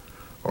you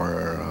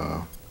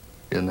are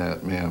in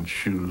that man's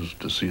shoes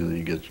to see that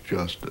he gets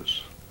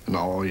justice. And I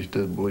always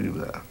did believe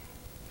that.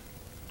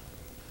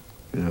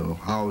 You know,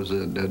 how is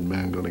that dead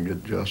man going to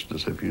get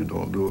justice if you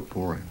don't do it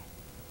for him?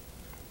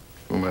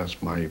 And that's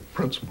my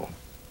principle.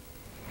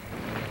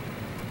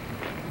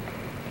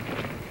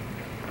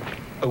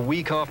 A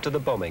week after the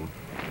bombing,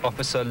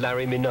 Officer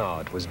Larry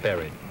Menard was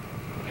buried.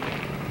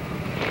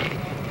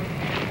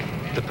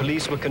 The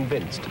police were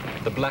convinced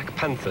the Black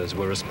Panthers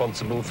were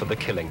responsible for the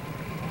killing.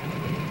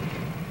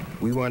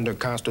 We were under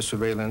constant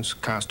surveillance,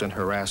 constant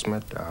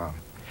harassment.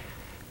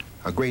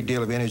 A great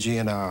deal of energy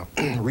and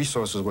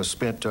resources was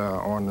spent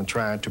on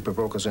trying to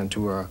provoke us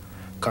into a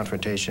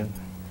confrontation.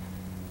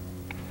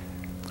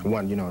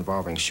 One, you know,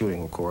 involving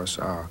shooting, of course.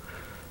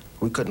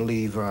 We couldn't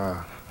leave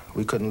a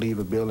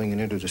building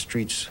and enter the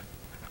streets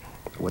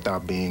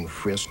without being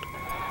frisked,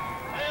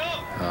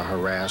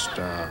 harassed.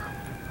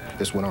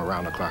 This went on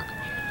around the clock.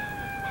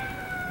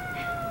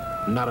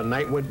 Not a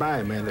night went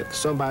by, man, that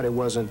somebody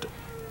wasn't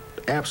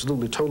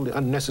absolutely, totally,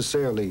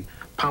 unnecessarily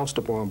pounced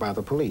upon by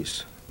the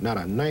police. Not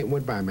a night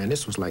went by, man.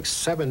 This was like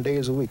 7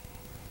 days a week.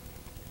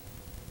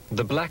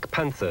 The Black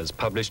Panthers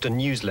published a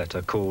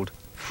newsletter called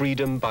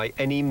Freedom by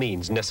Any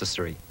Means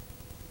Necessary.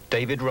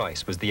 David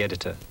Rice was the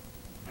editor.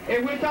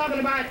 If we're talking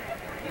about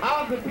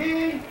all the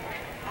pig,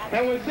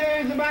 and we're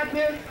serious about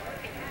this,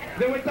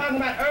 then we're talking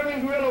about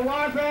urban guerrilla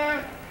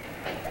warfare,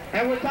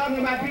 and we're talking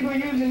about people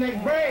using their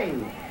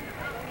brains.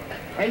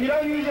 And you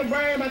don't use your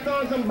brain by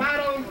throwing some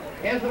bottles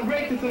and some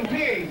bricks and some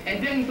pigs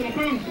and then some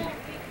cruises.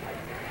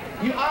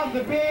 You off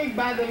the pig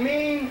by the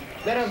means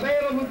that are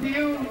available to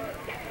you,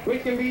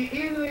 which can be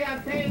easily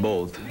obtained.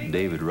 Both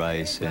David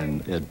Rice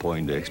and Ed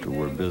Poindexter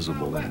were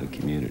visible in the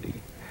community.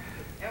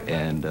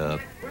 And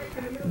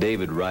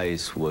David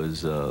Rice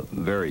was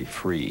very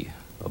free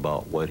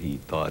about what he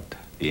thought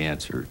the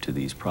answer to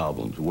these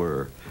problems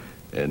were,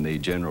 and they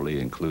generally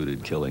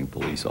included killing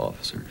police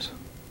officers.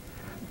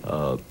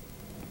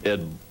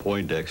 Ed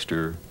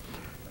Poindexter,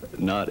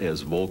 not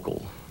as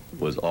vocal,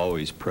 was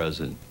always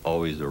present,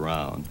 always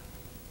around.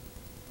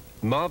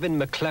 Marvin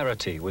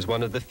McClarity was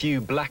one of the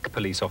few black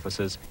police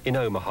officers in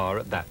Omaha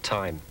at that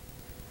time.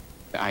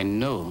 I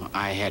know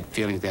I had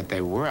feelings that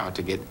they were out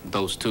to get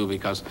those two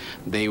because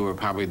they were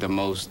probably the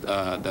most,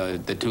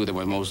 the two that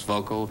were most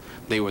vocal.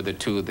 They were the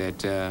two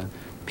that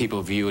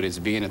people viewed as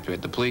being a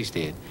threat. The police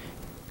did.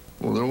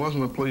 Well, there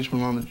wasn't a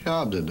policeman on the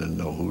job that didn't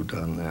know who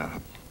done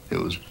that. It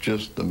was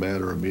just the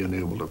matter of being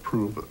able to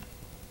prove it.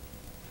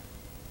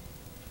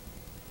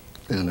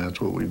 And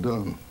that's what we've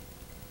done.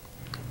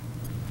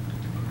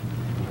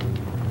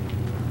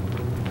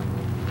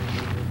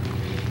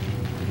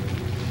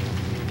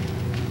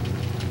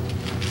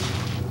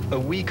 A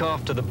week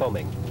after the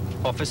bombing,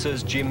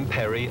 officers Jim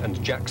Perry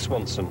and Jack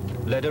Swanson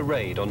led a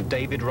raid on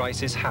David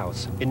Rice's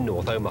house in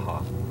North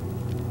Omaha.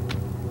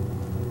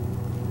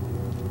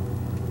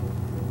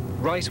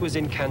 Rice was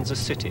in Kansas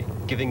City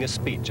giving a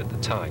speech at the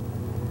time.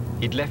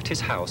 He'd left his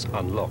house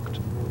unlocked.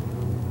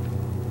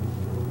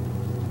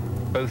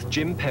 Both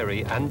Jim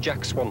Perry and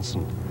Jack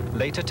Swanson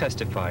later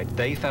testified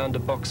they found a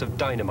box of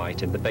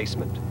dynamite in the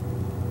basement.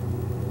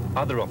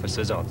 Other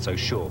officers aren't so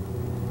sure.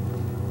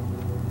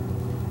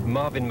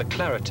 Marvin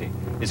McClarity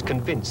is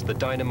convinced the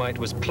dynamite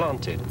was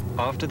planted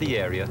after the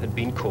area had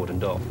been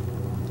cordoned off.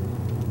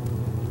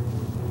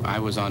 I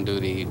was on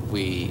duty.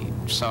 We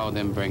saw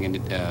them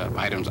bringing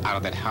items out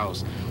of that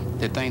house.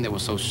 The thing that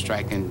was so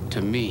striking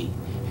to me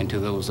and to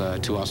those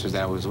two officers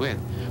that I was with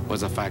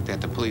was the fact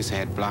that the police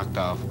had blocked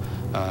off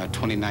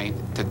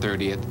 29th to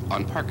 30th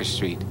on Parker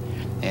Street,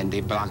 and they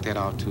blocked that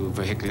off to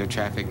vehicular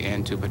traffic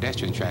and to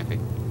pedestrian traffic.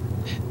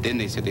 Then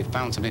they said they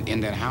found something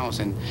in that house,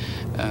 and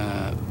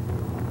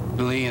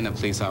being a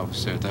police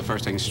officer, the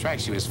first thing that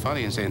strikes you is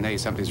funny and saying, hey,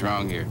 something's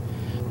wrong here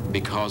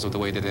because of the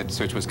way that that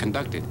search was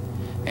conducted.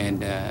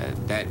 And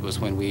that was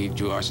when we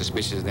drew our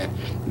suspicions that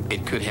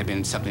it could have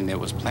been something that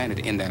was planted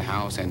in that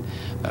house, and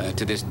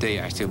to this day,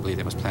 I still believe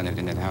it was planted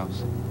in that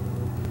house.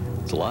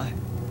 It's a lie.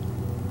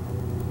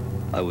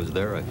 I was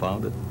there, I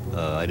found it.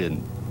 I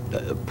didn't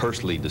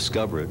personally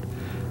discover it,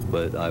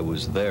 but I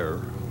was there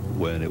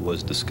when it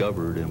was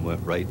discovered and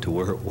went right to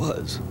where it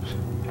was.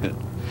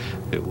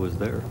 It was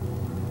there.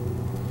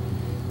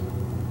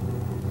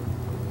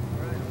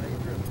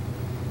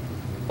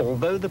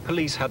 Although the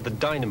police had the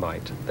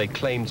dynamite they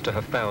claimed to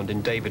have found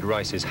in David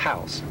Rice's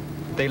house,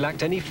 they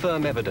lacked any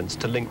firm evidence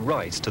to link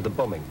Rice to the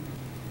bombing.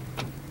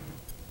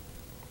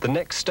 The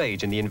next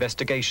stage in the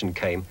investigation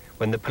came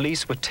when the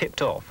police were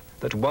tipped off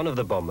that one of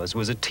the bombers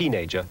was a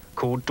teenager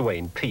called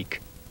Dwayne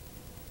Peak.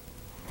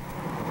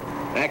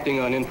 Acting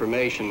on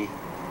information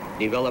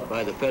developed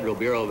by the Federal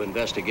Bureau of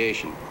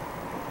Investigation,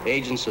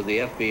 agents of the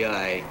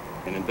FBI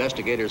and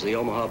investigators of the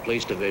Omaha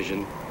Police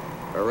Division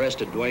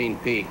arrested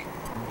Dwayne Peak,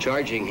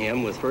 charging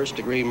him with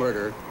first-degree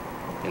murder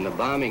in the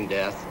bombing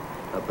death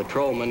of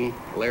patrolman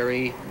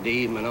Larry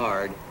D.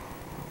 Menard.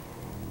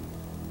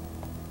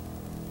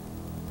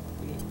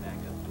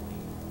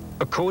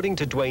 According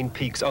to Dwayne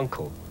Peak's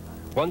uncle,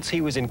 once he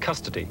was in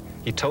custody,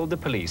 he told the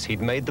police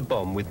he'd made the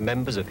bomb with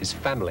members of his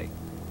family.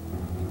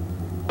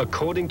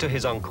 According to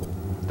his uncle,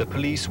 the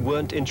police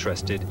weren't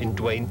interested in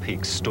Dwayne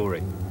Peak's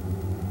story.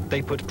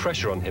 They put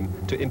pressure on him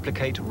to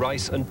implicate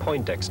Rice and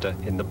Poindexter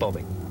in the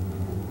bombing.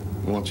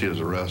 Once he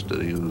was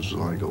arrested, he was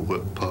like a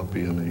whipped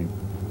puppy, and he,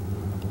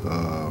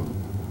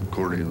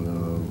 according to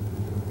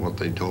what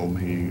they told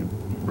me, he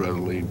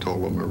readily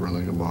told them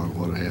everything about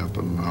what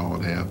happened and how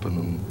it happened.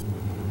 And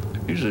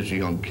he was just a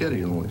young kid.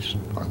 He only,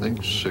 I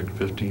think,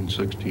 15,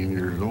 16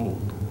 years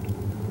old.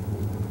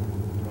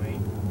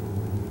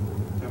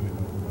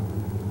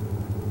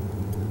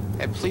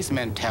 That police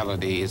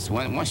mentality is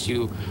once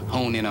you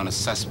hone in on a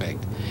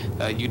suspect,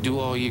 you do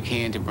all you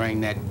can to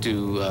bring that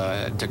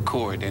to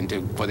court and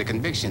for the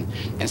conviction.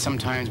 And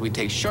sometimes we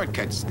take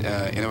shortcuts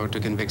in order to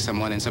convict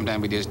someone, and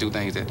sometimes we just do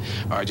things that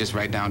are just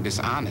right down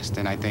dishonest.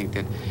 And I think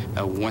that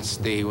once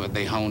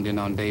they honed in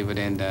on David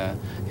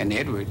and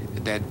Edward,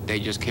 that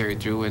they just carried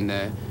through and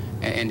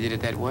did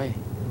it that way.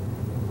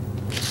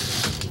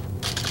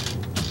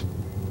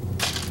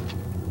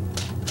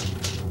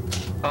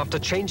 After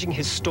changing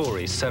his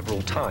story several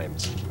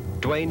times,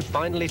 Dwayne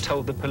finally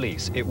told the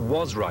police it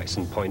was Rice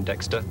and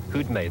Poindexter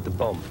who'd made the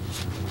bomb.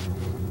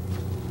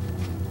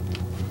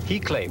 He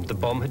claimed the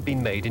bomb had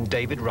been made in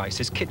David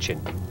Rice's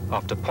kitchen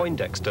after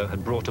Poindexter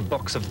had brought a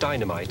box of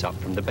dynamite up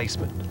from the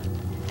basement.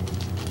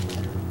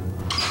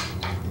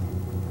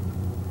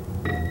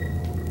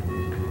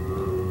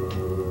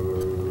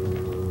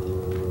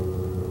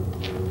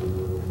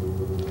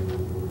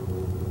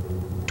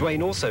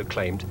 Dwayne also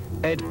claimed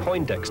Ed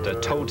Poindexter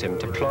told him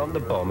to plant the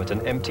bomb at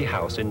an empty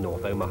house in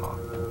North Omaha.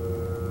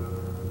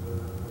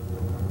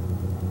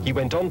 He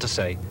went on to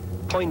say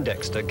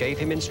Poindexter gave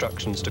him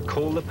instructions to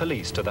call the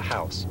police to the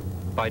house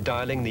by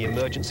dialing the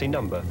emergency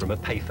number from a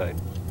payphone.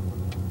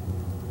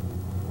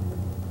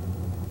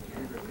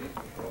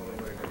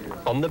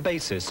 On the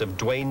basis of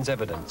Dwayne's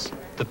evidence,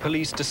 the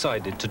police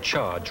decided to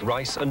charge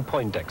Rice and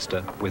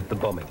Poindexter with the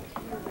bombing.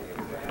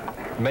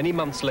 Many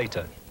months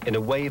later, in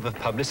a wave of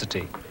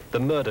publicity, the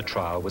murder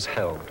trial was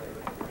held.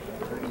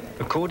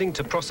 According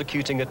to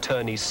prosecuting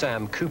attorney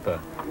Sam Cooper,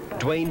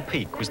 Dwayne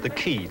Peak was the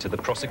key to the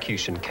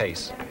prosecution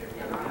case.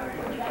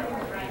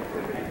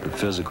 The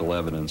physical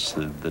evidence,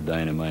 the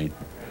dynamite,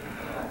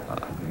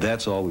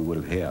 that's all we would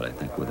have had, I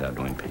think, without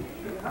Dwayne Peak.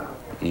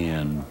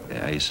 And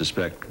I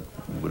suspect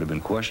it would have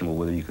been questionable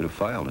whether you could have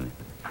filed anything.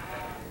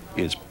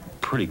 It's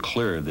pretty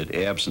clear that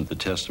absent the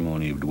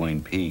testimony of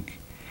Dwayne Peak,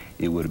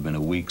 it would have been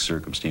a weak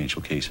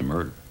circumstantial case of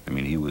murder. I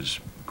mean, he was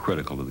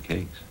critical to the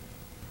case.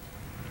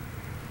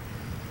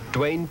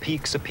 Dwayne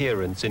Peak's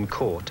appearance in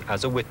court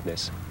as a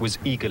witness was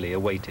eagerly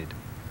awaited.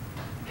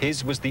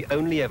 His was the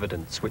only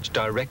evidence which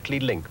directly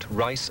linked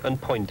Rice and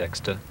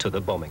Poindexter to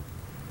the bombing.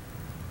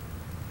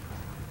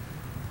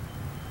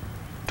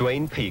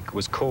 Dwayne Peak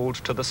was called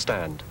to the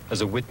stand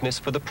as a witness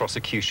for the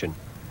prosecution.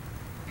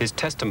 His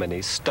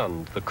testimony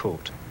stunned the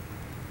court.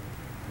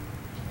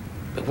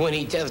 When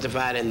he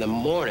testified in the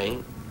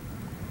morning,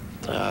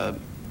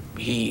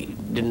 he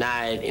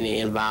denied any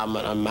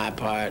involvement on my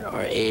part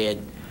or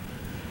Ed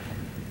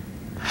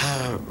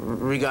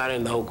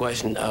regarding the whole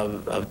question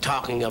of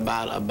talking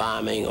about a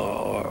bombing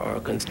or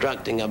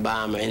constructing a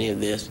bomb or any of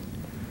this.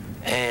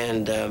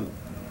 And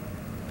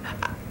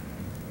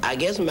I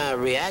guess my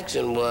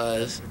reaction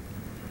was,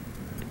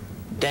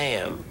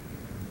 damn,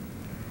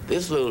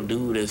 this little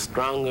dude is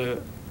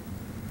stronger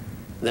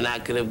than I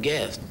could have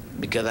guessed,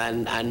 because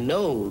I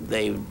know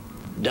they've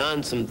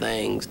done some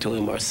things to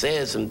him or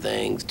said some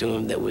things to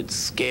him that would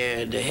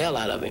scare the hell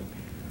out of him.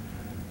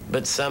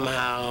 But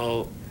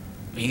somehow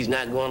he's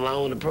not going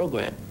along with the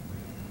program.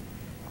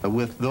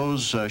 With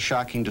those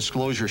shocking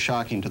disclosures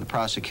shocking to the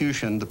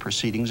prosecution, the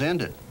proceedings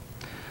ended.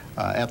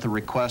 At the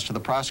request of the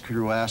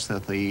prosecutor, who asked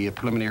that the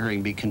preliminary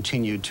hearing be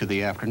continued to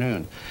the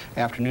afternoon.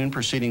 Afternoon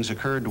proceedings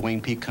occurred.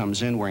 Dwayne Peak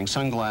comes in wearing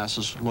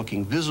sunglasses,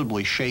 looking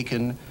visibly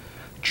shaken,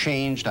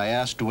 changed. I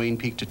asked Dwayne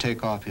Peak to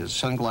take off his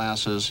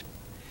sunglasses.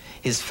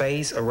 His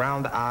face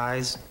around the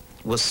eyes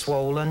was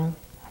swollen.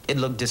 It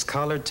looked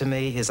discolored to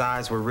me. His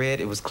eyes were red.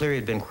 It was clear he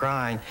had been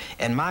crying.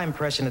 And my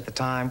impression at the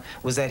time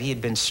was that he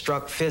had been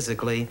struck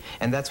physically,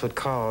 and that's what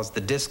caused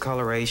the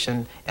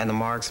discoloration and the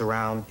marks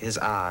around his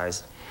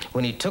eyes.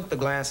 When he took the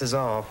glasses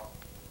off,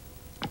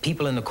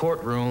 people in the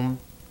courtroom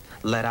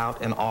let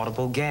out an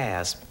audible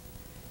gasp.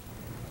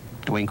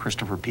 Dwayne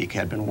Christopher Peak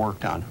had been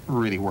worked on,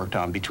 really worked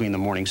on, between the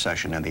morning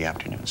session and the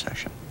afternoon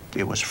session.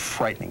 It was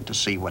frightening to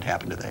see what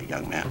happened to that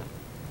young man.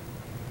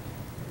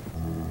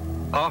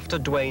 After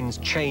Dwayne's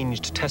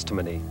changed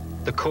testimony,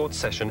 the court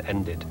session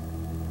ended.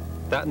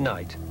 That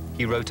night,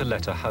 he wrote a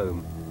letter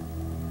home.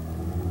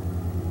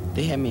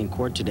 They had me in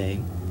court today.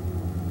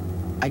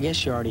 I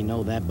guess you already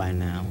know that by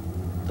now.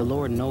 The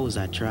Lord knows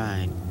I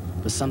tried,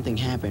 but something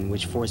happened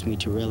which forced me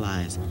to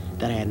realize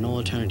that I had no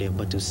alternative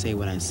but to say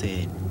what I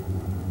said.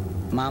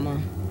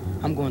 Mama,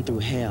 I'm going through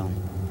hell.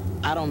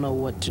 I don't know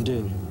what to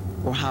do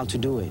or how to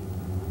do it,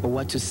 or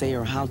what to say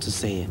or how to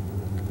say it.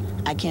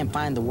 I can't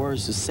find the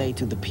words to say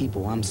to the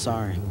people I'm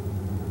sorry.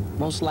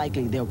 Most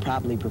likely they'll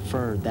probably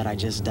prefer that I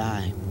just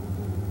die.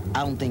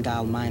 I don't think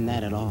I'll mind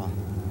that at all.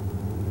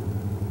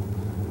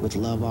 With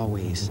love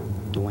always,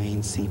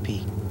 Dwayne C.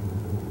 Peak.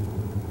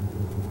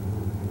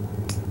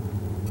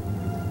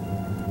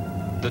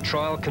 The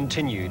trial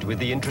continued with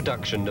the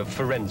introduction of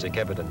forensic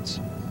evidence.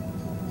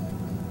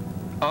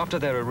 After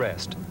their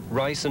arrest,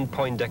 Rice and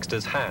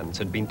Poindexter's hands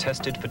had been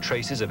tested for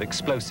traces of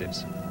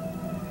explosives.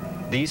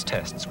 These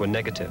tests were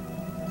negative.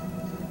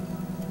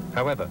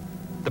 However,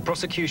 the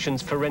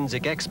prosecution's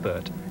forensic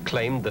expert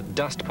claimed that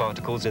dust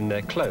particles in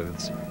their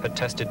clothes had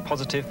tested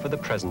positive for the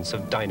presence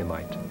of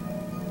dynamite.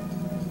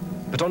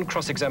 But on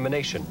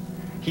cross-examination,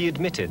 he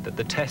admitted that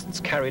the tests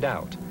carried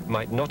out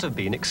might not have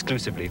been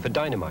exclusively for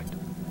dynamite.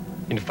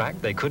 In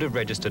fact, they could have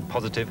registered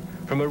positive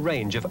from a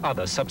range of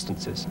other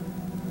substances.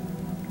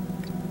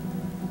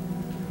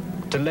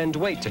 To lend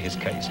weight to his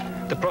case,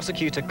 the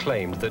prosecutor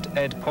claimed that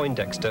Ed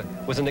Poindexter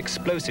was an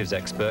explosives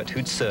expert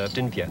who'd served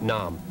in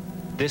Vietnam.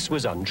 This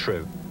was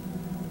untrue.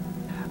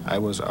 I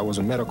was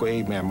a medical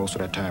aid man most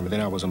of that time, and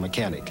then I was a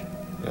mechanic.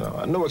 You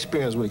know, no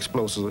experience with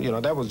explosives. You know,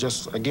 that was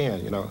just,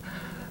 again, you know,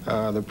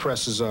 the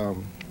press is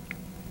in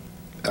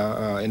the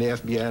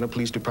FBI and the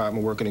police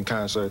department working in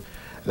concert.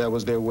 That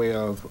was their way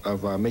of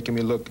making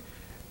me look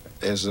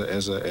as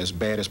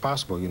bad as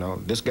possible. You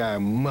know, this guy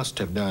must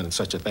have done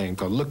such a thing.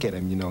 Because look at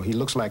him. You know, he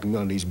looks like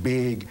one of these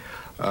big,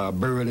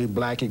 burly,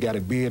 black. He got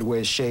a beard,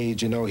 wears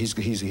shades. You know,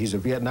 he's a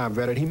Vietnam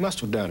veteran. He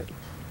must have done it.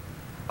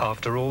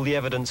 After all the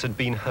evidence had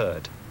been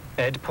heard,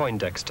 Ed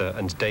Poindexter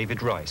and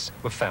David Rice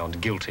were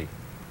found guilty.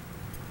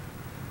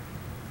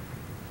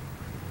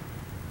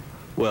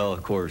 Well,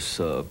 of course,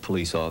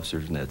 police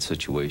officers in that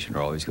situation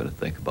are always going to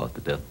think about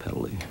the death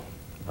penalty.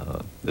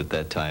 At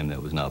that time,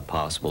 that was not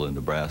possible in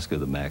Nebraska.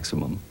 The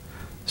maximum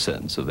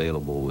sentence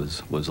available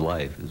was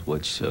life, is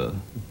what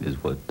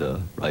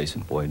Rice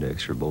and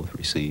Poindexter both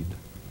received.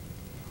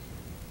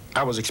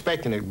 I was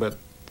expecting it, but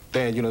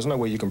then, you know, there's no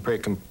way you can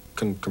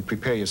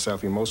prepare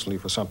yourself emotionally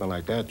for something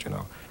like that, you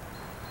know.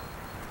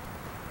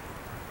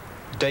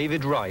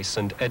 David Rice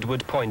and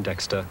Edward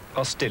Poindexter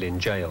are still in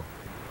jail.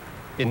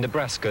 In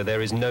Nebraska,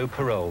 there is no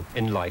parole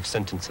in life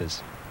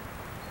sentences.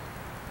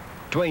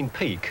 Dwayne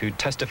Peak, who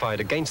testified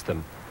against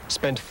them,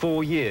 spent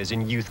 4 years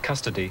in youth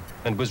custody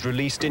and was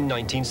released in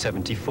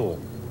 1974.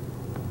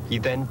 He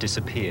then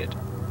disappeared.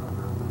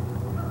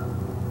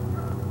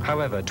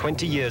 However,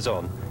 20 years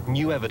on,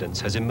 new evidence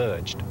has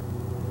emerged.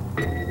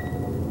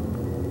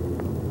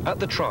 At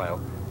the trial,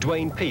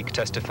 Dwayne Peak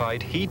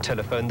testified he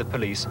telephoned the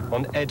police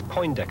on Ed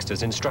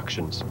Poindexter's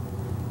instructions.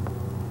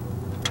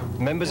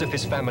 Members of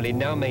his family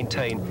now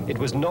maintain it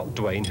was not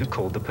Dwayne who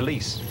called the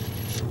police.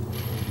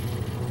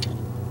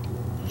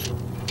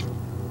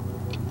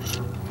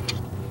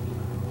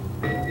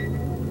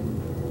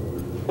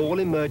 All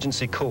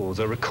emergency calls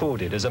are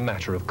recorded as a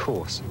matter of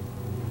course.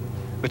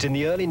 But in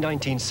the early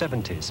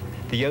 1970s,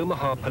 the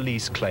Omaha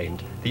police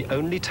claimed the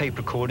only tape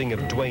recording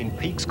of Dwayne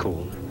Peak's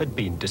call had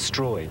been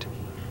destroyed.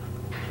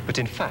 But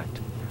in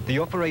fact, the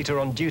operator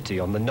on duty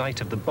on the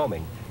night of the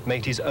bombing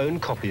made his own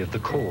copy of the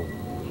call.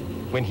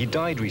 When he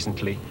died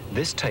recently,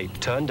 this tape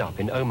turned up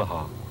in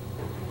Omaha.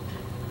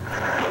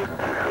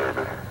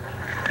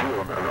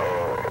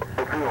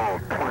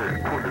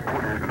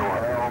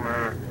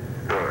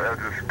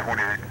 Address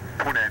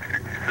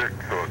 2866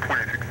 or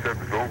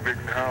 2867 is old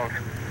Victor House.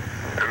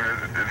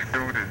 And this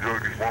dude that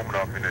drug this woman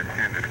up in there,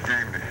 she just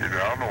screaming and shit. I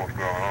don't know what's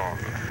going on.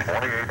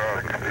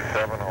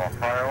 2867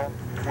 Ohio.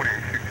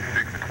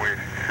 2866 and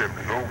 2867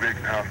 is old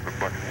Victor House with a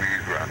bunch of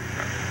weeds around it.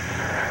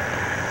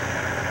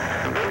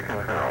 The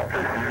Victor House.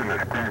 She's in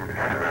there screaming and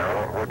shit.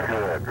 What's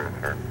your address,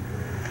 sir?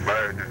 My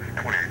address is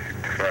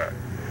 2865.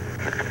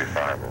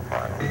 65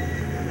 Ohio.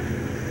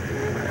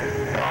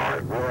 All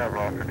right, we'll have an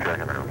officer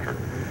checking out, sir.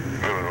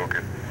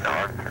 Okay. All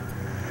right, sir.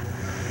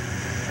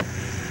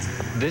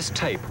 This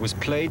tape was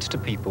played to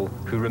people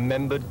who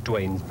remembered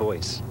Dwayne's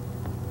voice.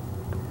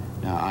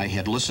 Now, I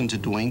had listened to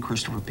Dwayne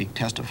Christopher Peak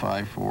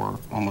testify for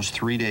almost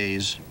 3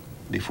 days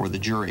before the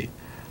jury.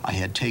 I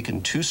had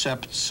taken 2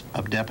 sets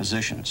of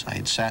depositions. I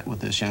had sat with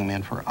this young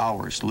man for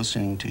hours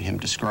listening to him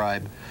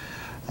describe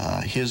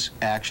his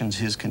actions,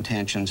 his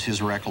contentions,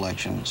 his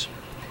recollections,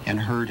 and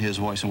heard his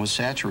voice and was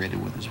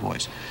saturated with his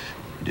voice.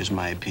 It is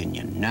my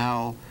opinion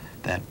now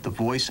that the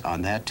voice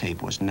on that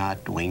tape was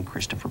not Dwayne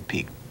Christopher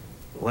Peak.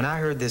 When I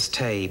heard this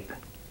tape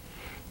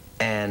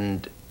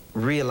and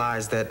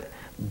realized that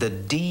the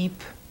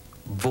deep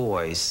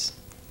voice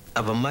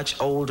of a much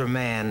older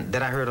man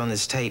that I heard on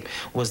this tape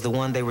was the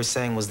one they were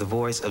saying was the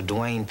voice of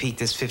Dwayne Peak,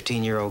 this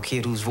 15-year-old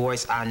kid whose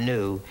voice I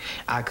knew,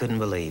 I couldn't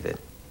believe it.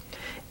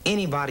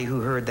 Anybody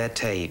who heard that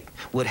tape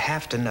would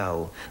have to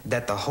know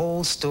that the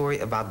whole story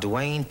about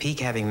Dwayne Peak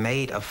having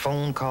made a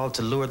phone call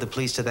to lure the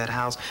police to that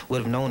house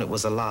would have known it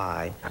was a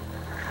lie.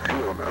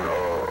 Yeah, man,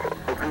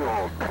 up here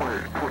on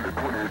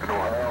 28th and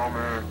Ohio,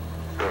 man,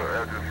 the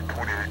address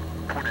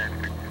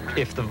 28.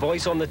 If the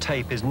voice on the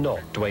tape is not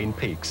Dwayne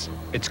Peak's,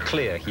 it's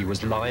clear he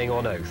was lying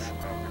on oath.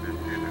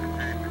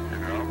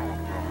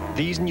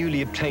 These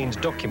newly obtained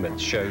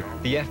documents show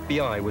the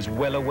FBI was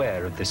well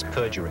aware of this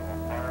perjury.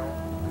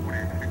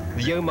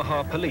 The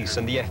Omaha police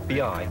and the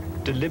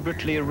FBI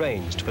deliberately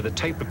arranged for the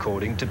tape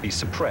recording to be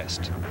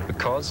suppressed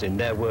because, in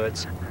their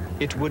words,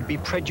 it would be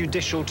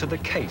prejudicial to the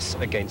case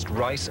against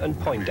Rice and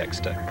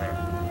Poindexter.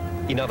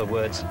 In other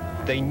words,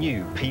 they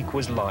knew Peak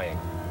was lying.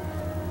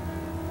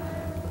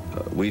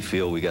 We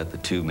feel we got the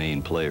 2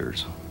 main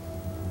players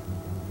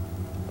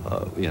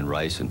in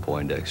Rice and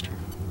Poindexter.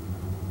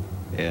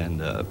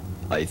 And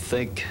I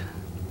think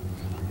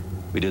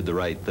we did the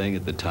right thing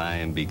at the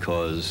time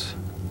because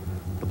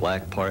the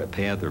Black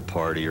Panther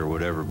Party, or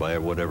whatever, by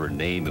whatever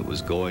name it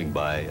was going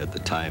by at the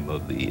time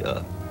of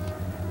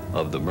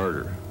the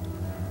murder,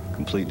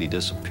 completely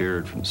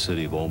disappeared from the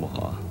city of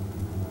Omaha.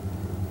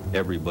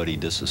 Everybody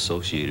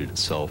disassociated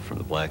itself from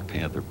the Black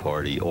Panther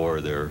Party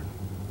or their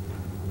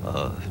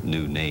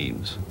new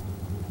names.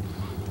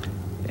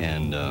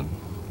 And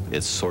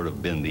it's sort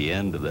of been the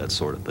end of that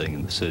sort of thing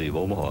in the city of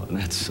Omaha, and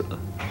that's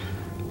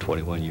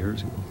 21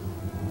 years ago.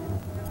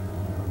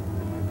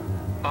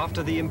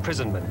 After the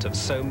imprisonment of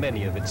so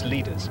many of its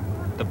leaders,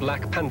 the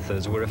Black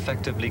Panthers were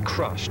effectively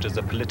crushed as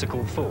a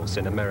political force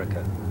in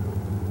America.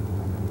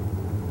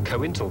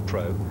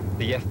 COINTELPRO,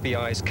 the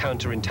FBI's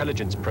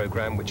counterintelligence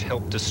program which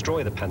helped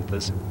destroy the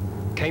Panthers,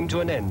 came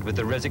to an end with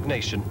the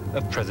resignation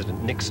of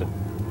President Nixon.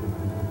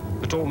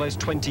 But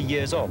almost 20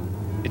 years on,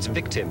 its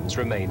victims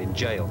remain in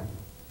jail.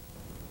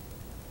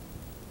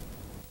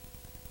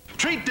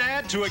 Treat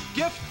Dad to a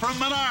gift from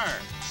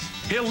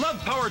Menards. He'll love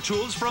power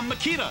tools from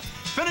Makita.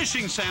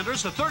 Finishing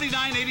sanders, the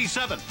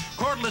 $39.87.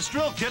 Cordless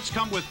drill kits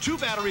come with 2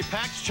 battery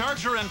packs,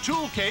 charger, and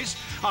tool case,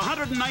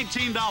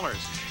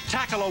 $119.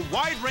 Tackle a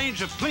wide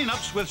range of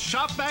cleanups with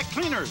shop vac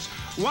cleaners.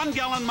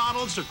 1-gallon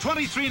models are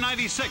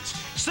 $23.96.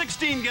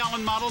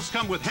 16-gallon models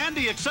come with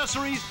handy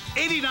accessories,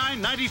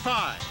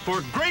 $89.95.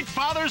 For great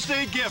Father's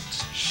Day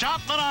gifts,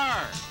 shop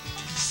Menards.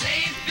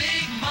 Save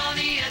big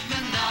money at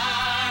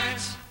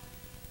Menards.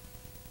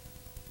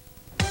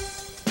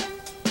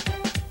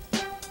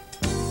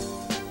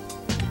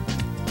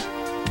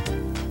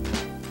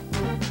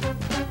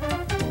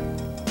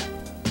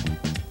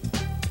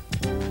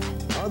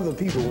 Other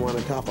people want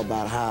to talk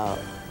about how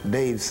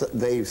they've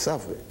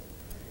suffered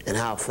and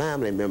how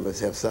family members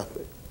have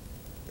suffered.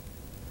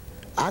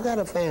 I got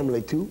a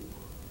family too.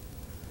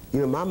 You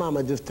know, my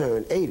mama just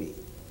turned 80.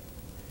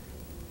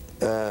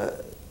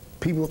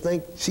 People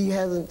think she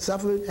hasn't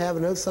suffered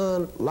having her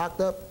son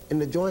locked up in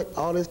the joint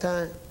all this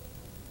time.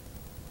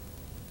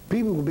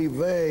 People can be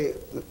very,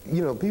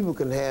 you know, people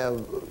can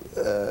have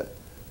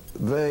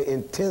very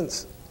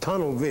intense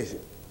tunnel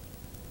vision.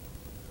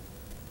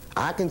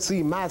 I can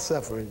see my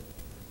suffering,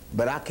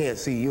 but I can't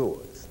see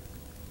yours.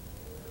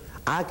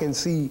 I can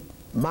see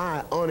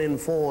my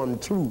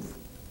uninformed truth,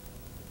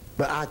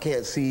 but I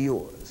can't see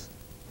yours.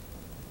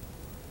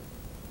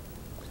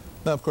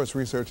 Now, of course,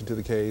 research into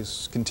the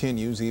case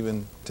continues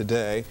even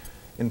today.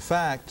 In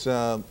fact,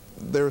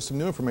 there is some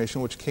new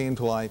information which came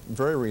to light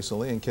very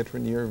recently, and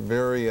Kietryn, you're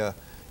very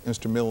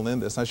instrumental in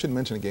this. I should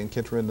mention again,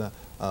 Kietryn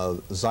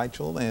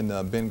Zychal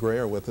and Ben Gray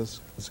are with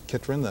us.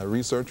 Kietryn, the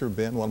researcher,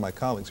 Ben, one of my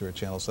colleagues here at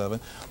Channel 7.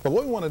 But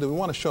what we want to do, we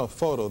want to show a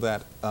photo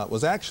that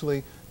was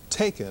actually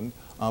taken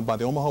by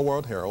the Omaha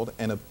World Herald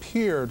and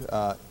appeared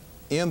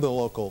in the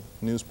local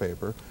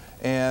newspaper.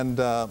 And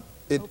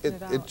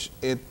if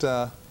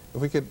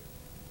we could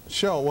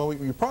show, well,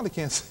 you probably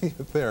can't see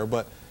it there,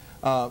 but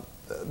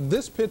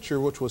this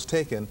picture, which was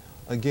taken,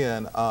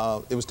 again,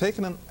 it was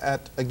taken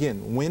at,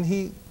 again, when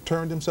he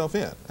turned himself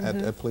in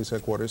at police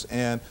headquarters,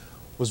 and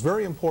was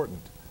very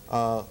important.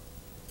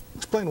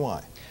 Explain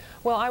why.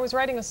 Well, I was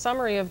writing a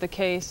summary of the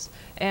case,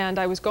 and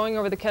I was going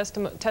over the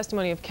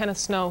testimony of Kenneth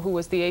Snow, who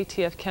was the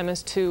ATF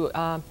chemist who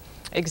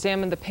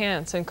examined the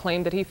pants and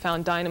claimed that he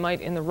found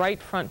dynamite in the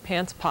right front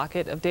pants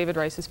pocket of David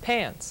Rice's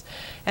pants.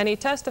 And he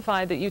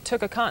testified that you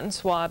took a cotton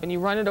swab and you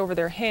run it over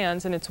their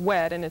hands and it's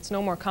wet, and it's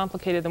no more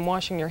complicated than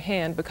washing your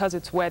hand. Because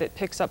it's wet, it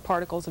picks up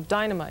particles of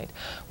dynamite.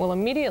 Well,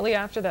 immediately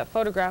after that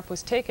photograph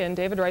was taken,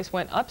 David Rice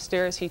went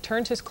upstairs. He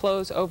turned his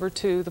clothes over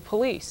to the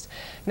police.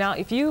 Now,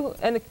 if you,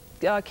 and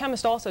the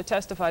chemist also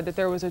testified that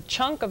there was a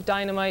chunk of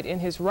dynamite in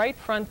his right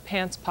front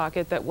pants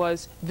pocket that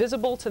was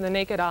visible to the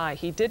naked eye.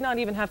 He did not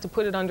even have to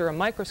put it under a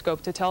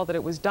microscope to tell that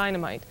it was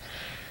dynamite.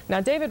 Now,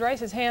 David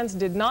Rice's hands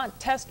did not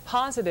test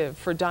positive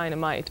for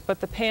dynamite, but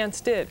the pants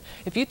did.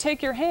 If you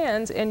take your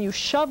hands and you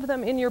shove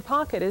them in your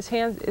pocket, as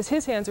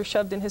his hands are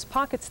shoved in his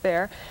pockets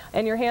there,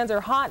 and your hands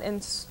are hot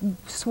and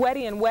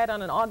sweaty and wet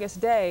on an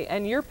August day,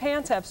 and your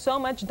pants have so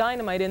much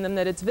dynamite in them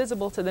that it's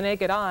visible to the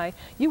naked eye,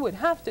 you would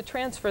have to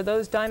transfer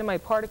those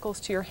dynamite particles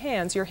to your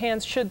hands. Your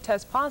hands should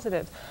test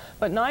positive.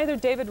 But neither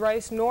David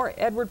Rice nor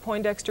Edward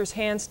Poindexter's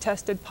hands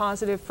tested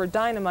positive for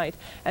dynamite.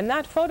 And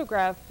that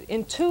photograph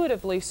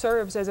intuitively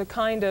serves as a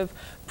kind of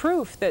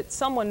proof that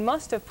someone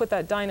must have put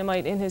that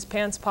dynamite in his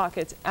pants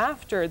pockets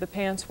after the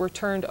pants were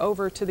turned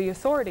over to the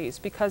authorities,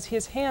 because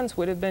his hands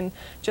would have been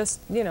just,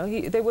 you know,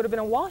 they would have been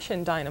awash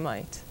in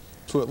dynamite.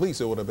 So at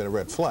least it would have been a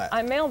red flag.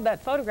 I mailed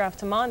that photograph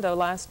to Mondo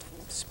last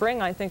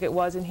spring, I think it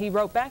was, and he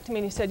wrote back to me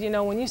and he said, you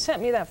know, when you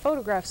sent me that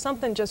photograph,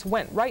 something just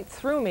went right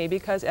through me,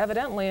 because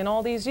evidently in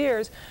all these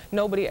years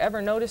nobody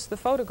ever noticed the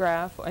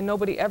photograph and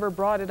nobody ever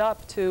brought it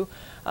up to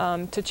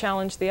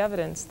challenge the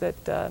evidence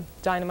that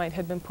dynamite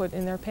had been put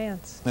in their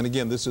pants. And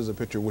again, this is a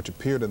picture which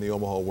appeared in the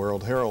Omaha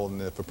World Herald,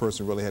 and if a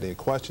person really had any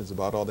questions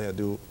about it, all they had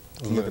to do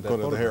was go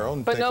to the Herald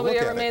and but take a look nobody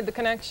at ever it. made the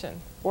connection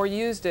or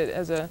used it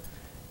as a,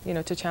 you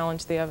know, to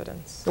challenge the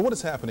evidence. So what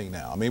is happening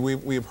now? I mean,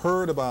 we've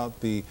heard about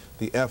the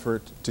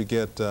effort to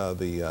get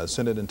the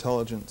Senate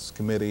Intelligence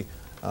Committee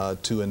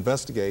to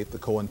investigate the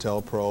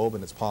COINTEL probe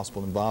and its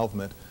possible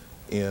involvement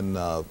in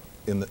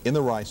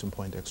the Rice and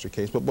Poindexter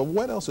case. But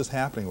what else is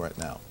happening right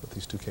now with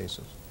these two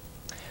cases?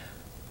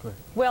 Go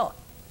ahead. Well,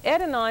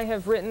 Ed and I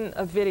have written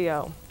a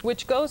video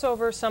which goes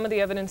over some of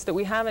the evidence that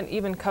we haven't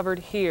even covered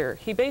here.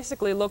 He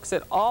basically looks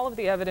at all of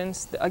the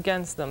evidence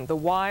against them, the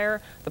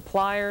wire, the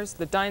pliers,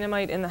 the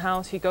dynamite in the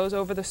house. He goes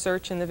over the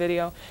search in the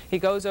video. He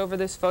goes over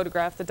this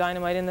photograph, the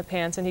dynamite in the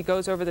pants, and he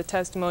goes over the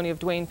testimony of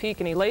Dwayne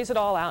Peak, and he lays it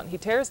all out, and he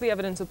tears the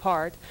evidence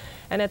apart.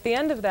 And at the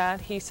end of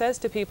that, he says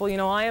to people, you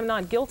know, I am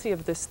not guilty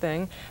of this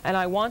thing, and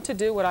I want to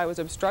do what I was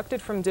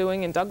obstructed from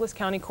doing in Douglas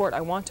County Court.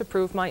 I want to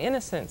prove my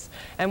innocence.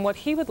 And what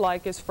he would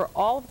like is for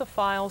all of the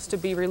files to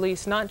be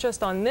released, not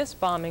just on this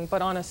bombing,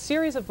 but on a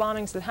series of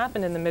bombings that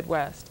happened in the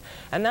Midwest.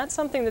 And that's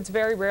something that's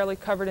very rarely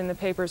covered in the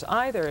papers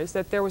either, is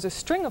that there was a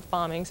string of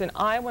bombings in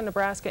Iowa,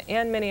 Nebraska,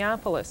 and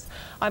Minneapolis.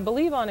 I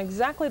believe on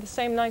exactly the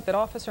same night that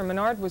Officer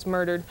Menard was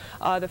murdered,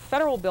 the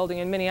federal building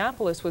in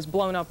Minneapolis was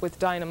blown up with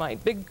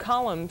dynamite. Big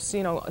columns,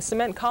 you know,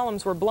 cement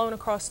columns were blown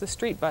across the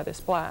street by this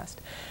blast.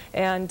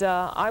 And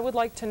I would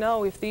like to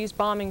know if these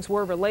bombings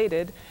were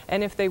related,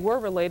 and if they were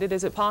related,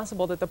 is it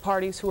possible that the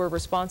parties who were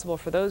responsible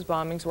for those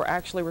bombings were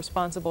actually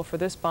responsible for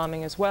this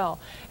bombing as well?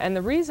 And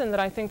the reason that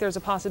I think there's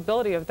a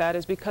possibility of that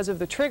is because of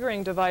the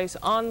triggering device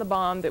on the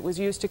bomb that was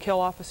used to kill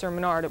Officer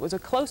Menard. It was a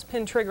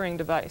close-pin triggering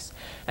device.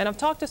 And I've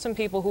talked to some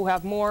people who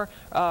have more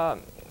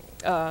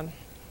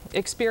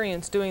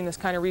experience doing this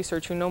kind of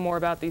research, who know more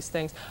about these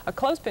things. A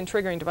clothespin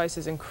triggering device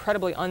is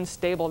incredibly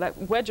unstable.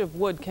 That wedge of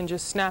wood can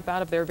just snap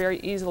out of there very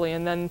easily,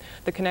 and then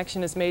the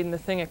connection is made and the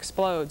thing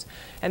explodes.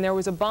 And there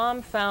was a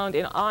bomb found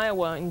in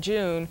Iowa in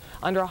June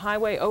under a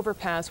highway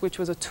overpass, which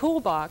was a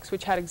toolbox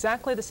which had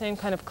exactly the same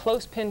kind of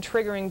clothespin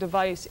triggering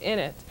device in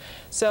it.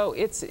 So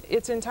it's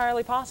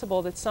entirely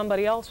possible that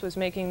somebody else was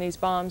making these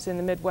bombs in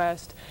the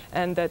Midwest,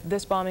 and that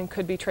this bombing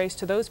could be traced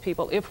to those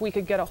people if we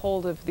could get a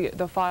hold of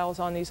the files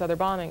on these other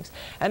bombings.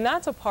 And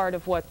that's a part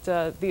of what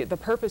the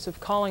purpose of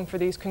calling for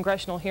these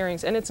congressional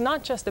hearings. And it's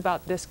not just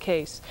about this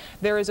case.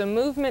 There is a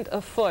movement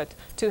afoot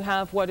to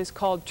have what is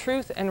called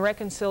Truth and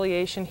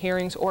Reconciliation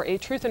hearings, or a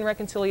Truth and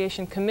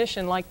Reconciliation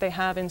Commission like they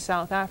have in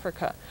South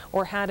Africa,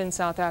 or had in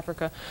South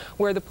Africa,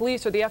 where the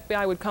police or the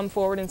FBI would come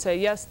forward and say,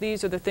 yes,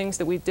 these are the things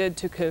that we did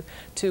to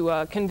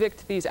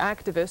convict these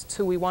activists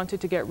who we wanted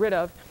to get rid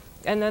of.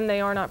 And then they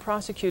are not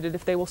prosecuted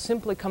if they will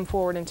simply come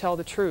forward and tell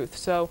the truth.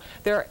 So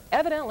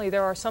evidently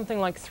there are something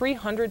like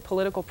 300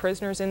 political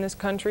prisoners in this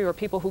country, or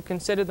people who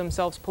consider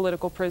themselves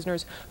political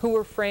prisoners, who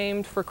were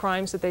framed for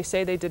crimes that they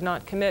say they did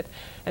not commit.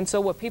 And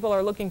so what people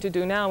are looking to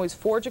do now is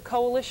forge a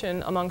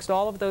coalition amongst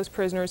all of those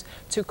prisoners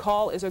to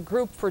call as a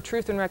group for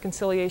Truth and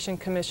Reconciliation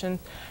Commission.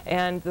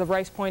 And the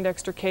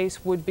Rice-Poindexter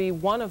case would be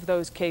one of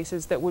those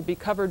cases that would be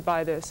covered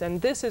by this.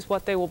 And this is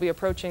what they will be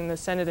approaching the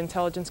Senate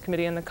Intelligence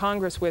Committee and the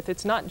Congress with.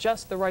 It's not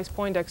just the Rice-Poindexter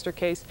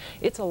case,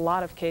 it's a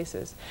lot of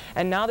cases.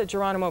 And now that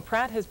Geronimo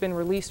Pratt has been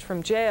released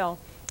from jail,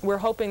 we're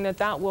hoping that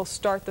that will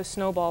start the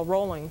snowball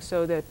rolling,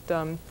 so that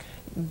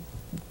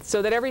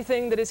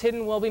everything that is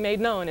hidden will be made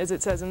known, as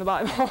it says in the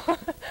Bible.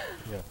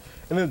 Yeah.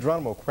 And in the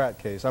Geronimo Pratt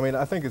case, I mean,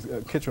 I think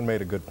Kietryn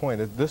made a good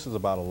point. This is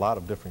about a lot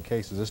of different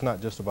cases. It's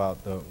not just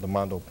about the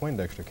Mondo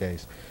Poindexter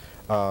case.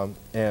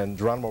 And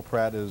Geronimo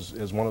Pratt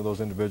is one of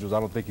those individuals. I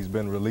don't think he's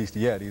been released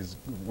yet. He's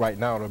right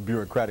now in a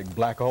bureaucratic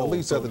black hole. At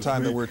least at the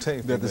time that we're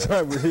taping. At the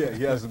time, yeah,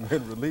 he hasn't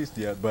been released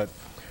yet. But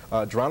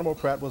Geronimo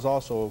Pratt was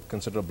also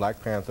considered a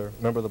Black Panther,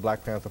 member of the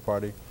Black Panther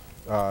Party.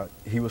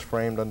 He was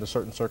framed under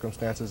certain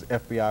circumstances.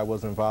 FBI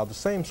was involved. The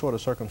same sort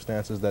of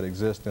circumstances that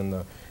exist in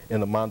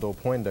the Mondo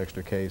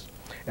Poindexter case.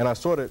 And I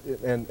sort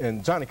of,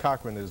 and Johnny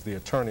Cochran is the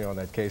attorney on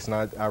that case. And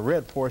I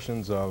read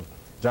portions of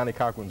Johnny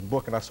Cochran's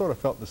book, and I sort of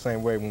felt the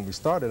same way when we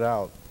started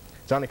out.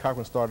 Johnny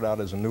Cochran started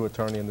out as a new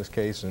attorney in this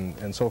case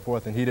and so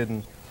forth, and he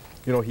didn't,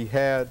 you know,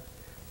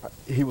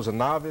 he was a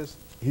novice.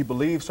 He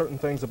believed certain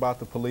things about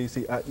the police.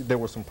 There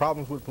were some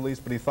problems with police,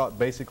 but he thought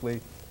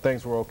basically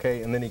things were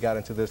okay, and then he got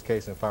into this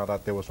case and found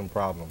out there were some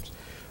problems.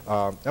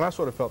 And I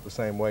sort of felt the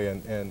same way,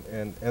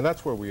 and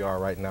that's where we are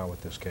right now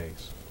with this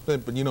case.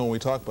 But you know, when we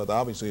talk about that,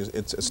 obviously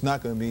it's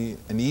not going to be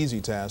an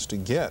easy task to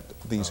get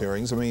these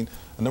hearings. I mean,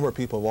 a number of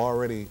people have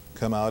already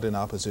come out in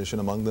opposition,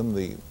 among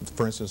them,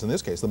 for instance, in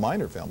this case, the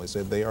Minor family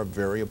said they are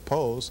very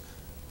opposed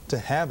to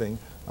having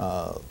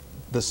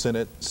the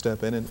Senate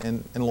step in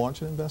and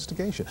launch an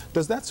investigation.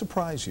 Does that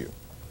surprise you,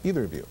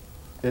 either of you?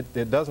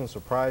 It doesn't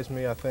surprise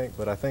me, I think,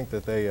 but I think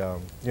that they,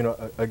 you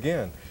know,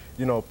 again,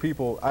 you know,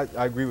 people, I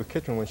agree with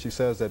Kietryn when she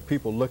says that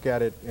people look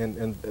at it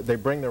and they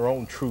bring their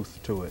own truth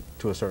to it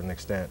to a certain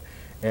extent.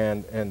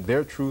 And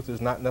their truth is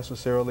not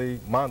necessarily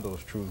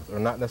Mondo's truth or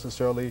not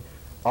necessarily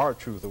our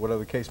truth or whatever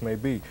the case may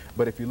be.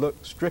 But if you look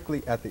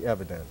strictly at the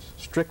evidence,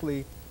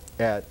 strictly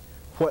at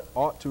what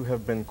ought to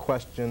have been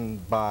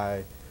questioned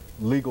by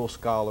legal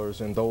scholars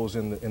and those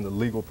in the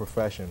legal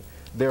profession,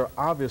 there are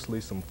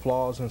obviously some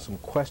flaws and some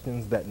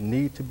questions that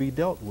need to be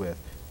dealt with.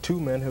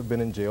 2 men have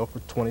been in jail for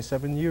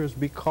 27 years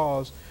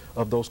because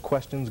of those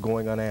questions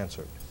going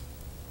unanswered.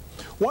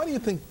 Why do you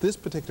think this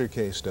particular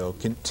case, though,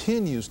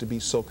 continues to be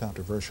so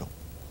controversial?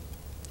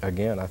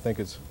 Again, I think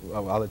it's,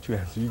 I'll let you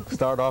answer. You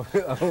start off.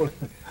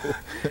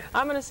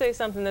 I'm going to say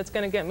something that's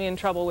going to get me in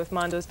trouble with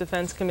Mondo's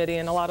Defense Committee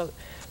and a lot of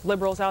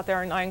liberals out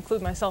there, and I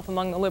include myself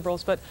among the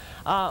liberals. But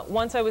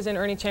once I was in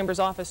Ernie Chambers'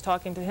 office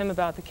talking to him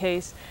about the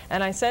case,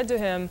 and I said to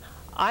him,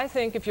 I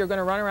think if you're going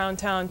to run around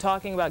town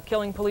talking about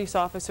killing police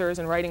officers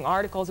and writing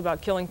articles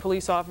about killing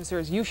police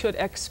officers, you should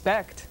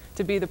expect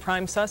to be the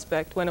prime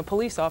suspect when a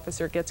police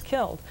officer gets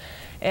killed.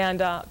 And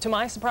to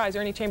my surprise,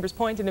 Ernie Chambers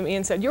pointed to me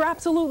and said, "You're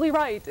absolutely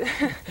right."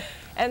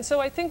 And so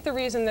I think the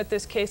reason that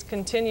this case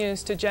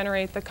continues to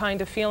generate the kind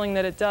of feeling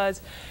that it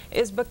does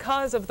is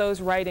because of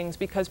those writings,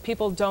 because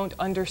people don't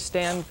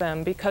understand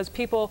them, because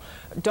people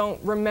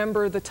don't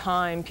remember the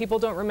time, people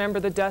don't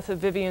remember the death of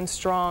Vivian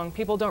Strong,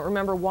 people don't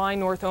remember why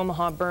North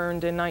Omaha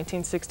burned in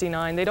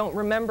 1969, they don't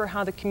remember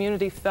how the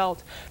community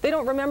felt, they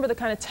don't remember the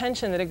kind of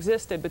tension that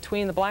existed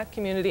between the black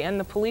community and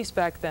the police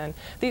back then.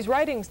 These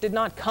writings did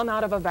not come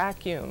out of a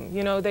vacuum.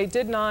 You know, they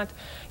did not,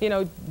 you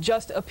know,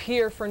 just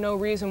appear for no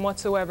reason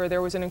whatsoever.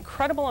 There was an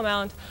incredible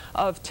amount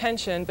of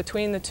tension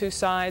between the two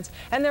sides,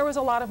 and there was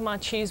a lot of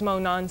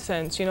machismo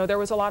nonsense. You know, there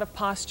was a lot of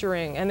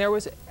posturing, and there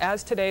was,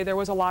 as today, there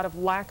was a lot of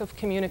lack of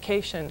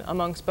communication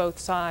amongst both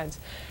sides.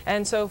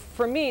 And so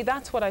for me,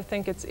 that's what I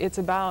think it's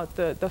about.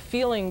 The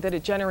feeling that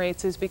it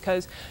generates is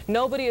because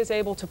nobody is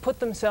able to put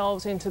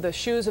themselves into the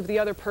shoes of the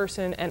other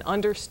person and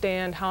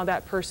understand how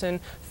that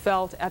person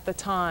felt at the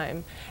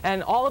time.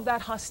 And all of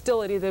that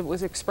hostility that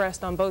was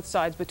expressed on both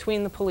sides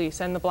between the police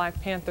and the Black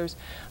Panthers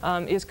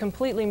is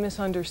completely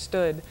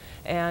misunderstood.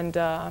 And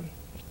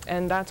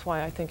that's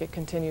why I think it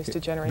continues to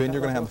generate. Ben,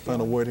 you're going to have the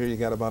final word here. You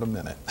got about a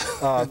minute.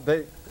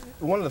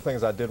 One of the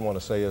things I did want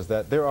to say is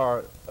that there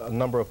are a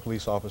number of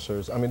police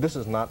officers. I mean, this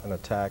is not an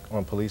attack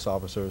on police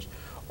officers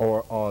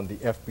or on the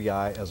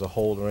FBI as a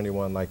whole or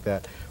anyone like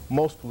that.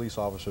 Most police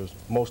officers,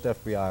 most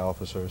FBI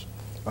officers,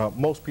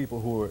 most people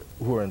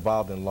who are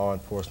involved in law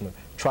enforcement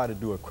try to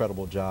do a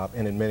credible job,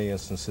 and in many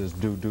instances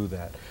do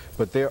that.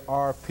 But there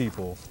are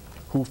people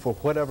who, for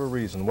whatever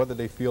reason, whether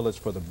they feel it's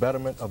for the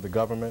betterment of the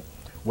government,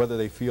 whether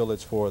they feel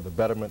it's for the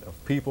betterment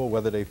of people,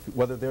 whether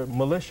they're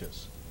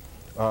malicious,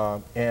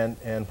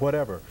 and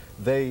whatever,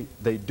 they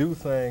do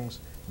things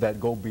that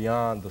go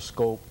beyond the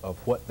scope of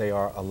what they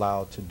are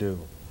allowed to do.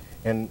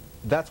 And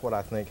that's what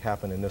I think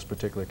happened in this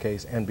particular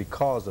case, and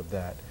because of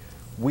that,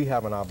 we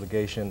have an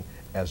obligation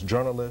as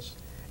journalists,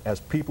 as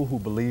people who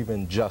believe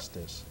in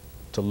justice,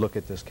 to look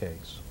at this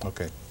case.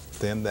 Okay.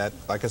 Then that,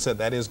 like I said,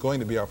 that is going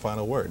to be our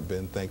final word.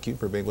 Ben, thank you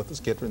for being with us.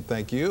 Kietryn,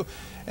 thank you.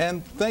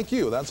 And thank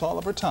you. That's all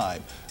of our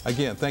time.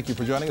 Again, thank you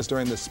for joining us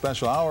during this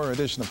special hour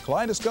edition of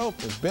Kaleidoscope.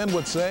 As Ben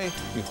would say,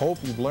 we hope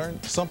you've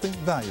learned something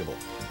valuable.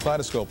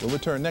 Kaleidoscope will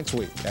return next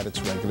week at its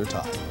regular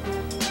time.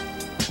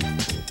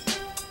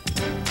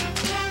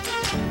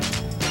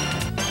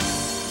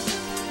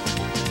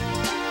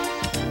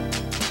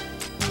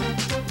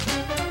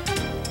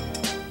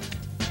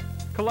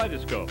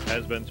 Kaleidoscope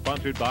has been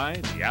sponsored by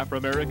the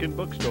Afro-American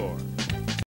Bookstore.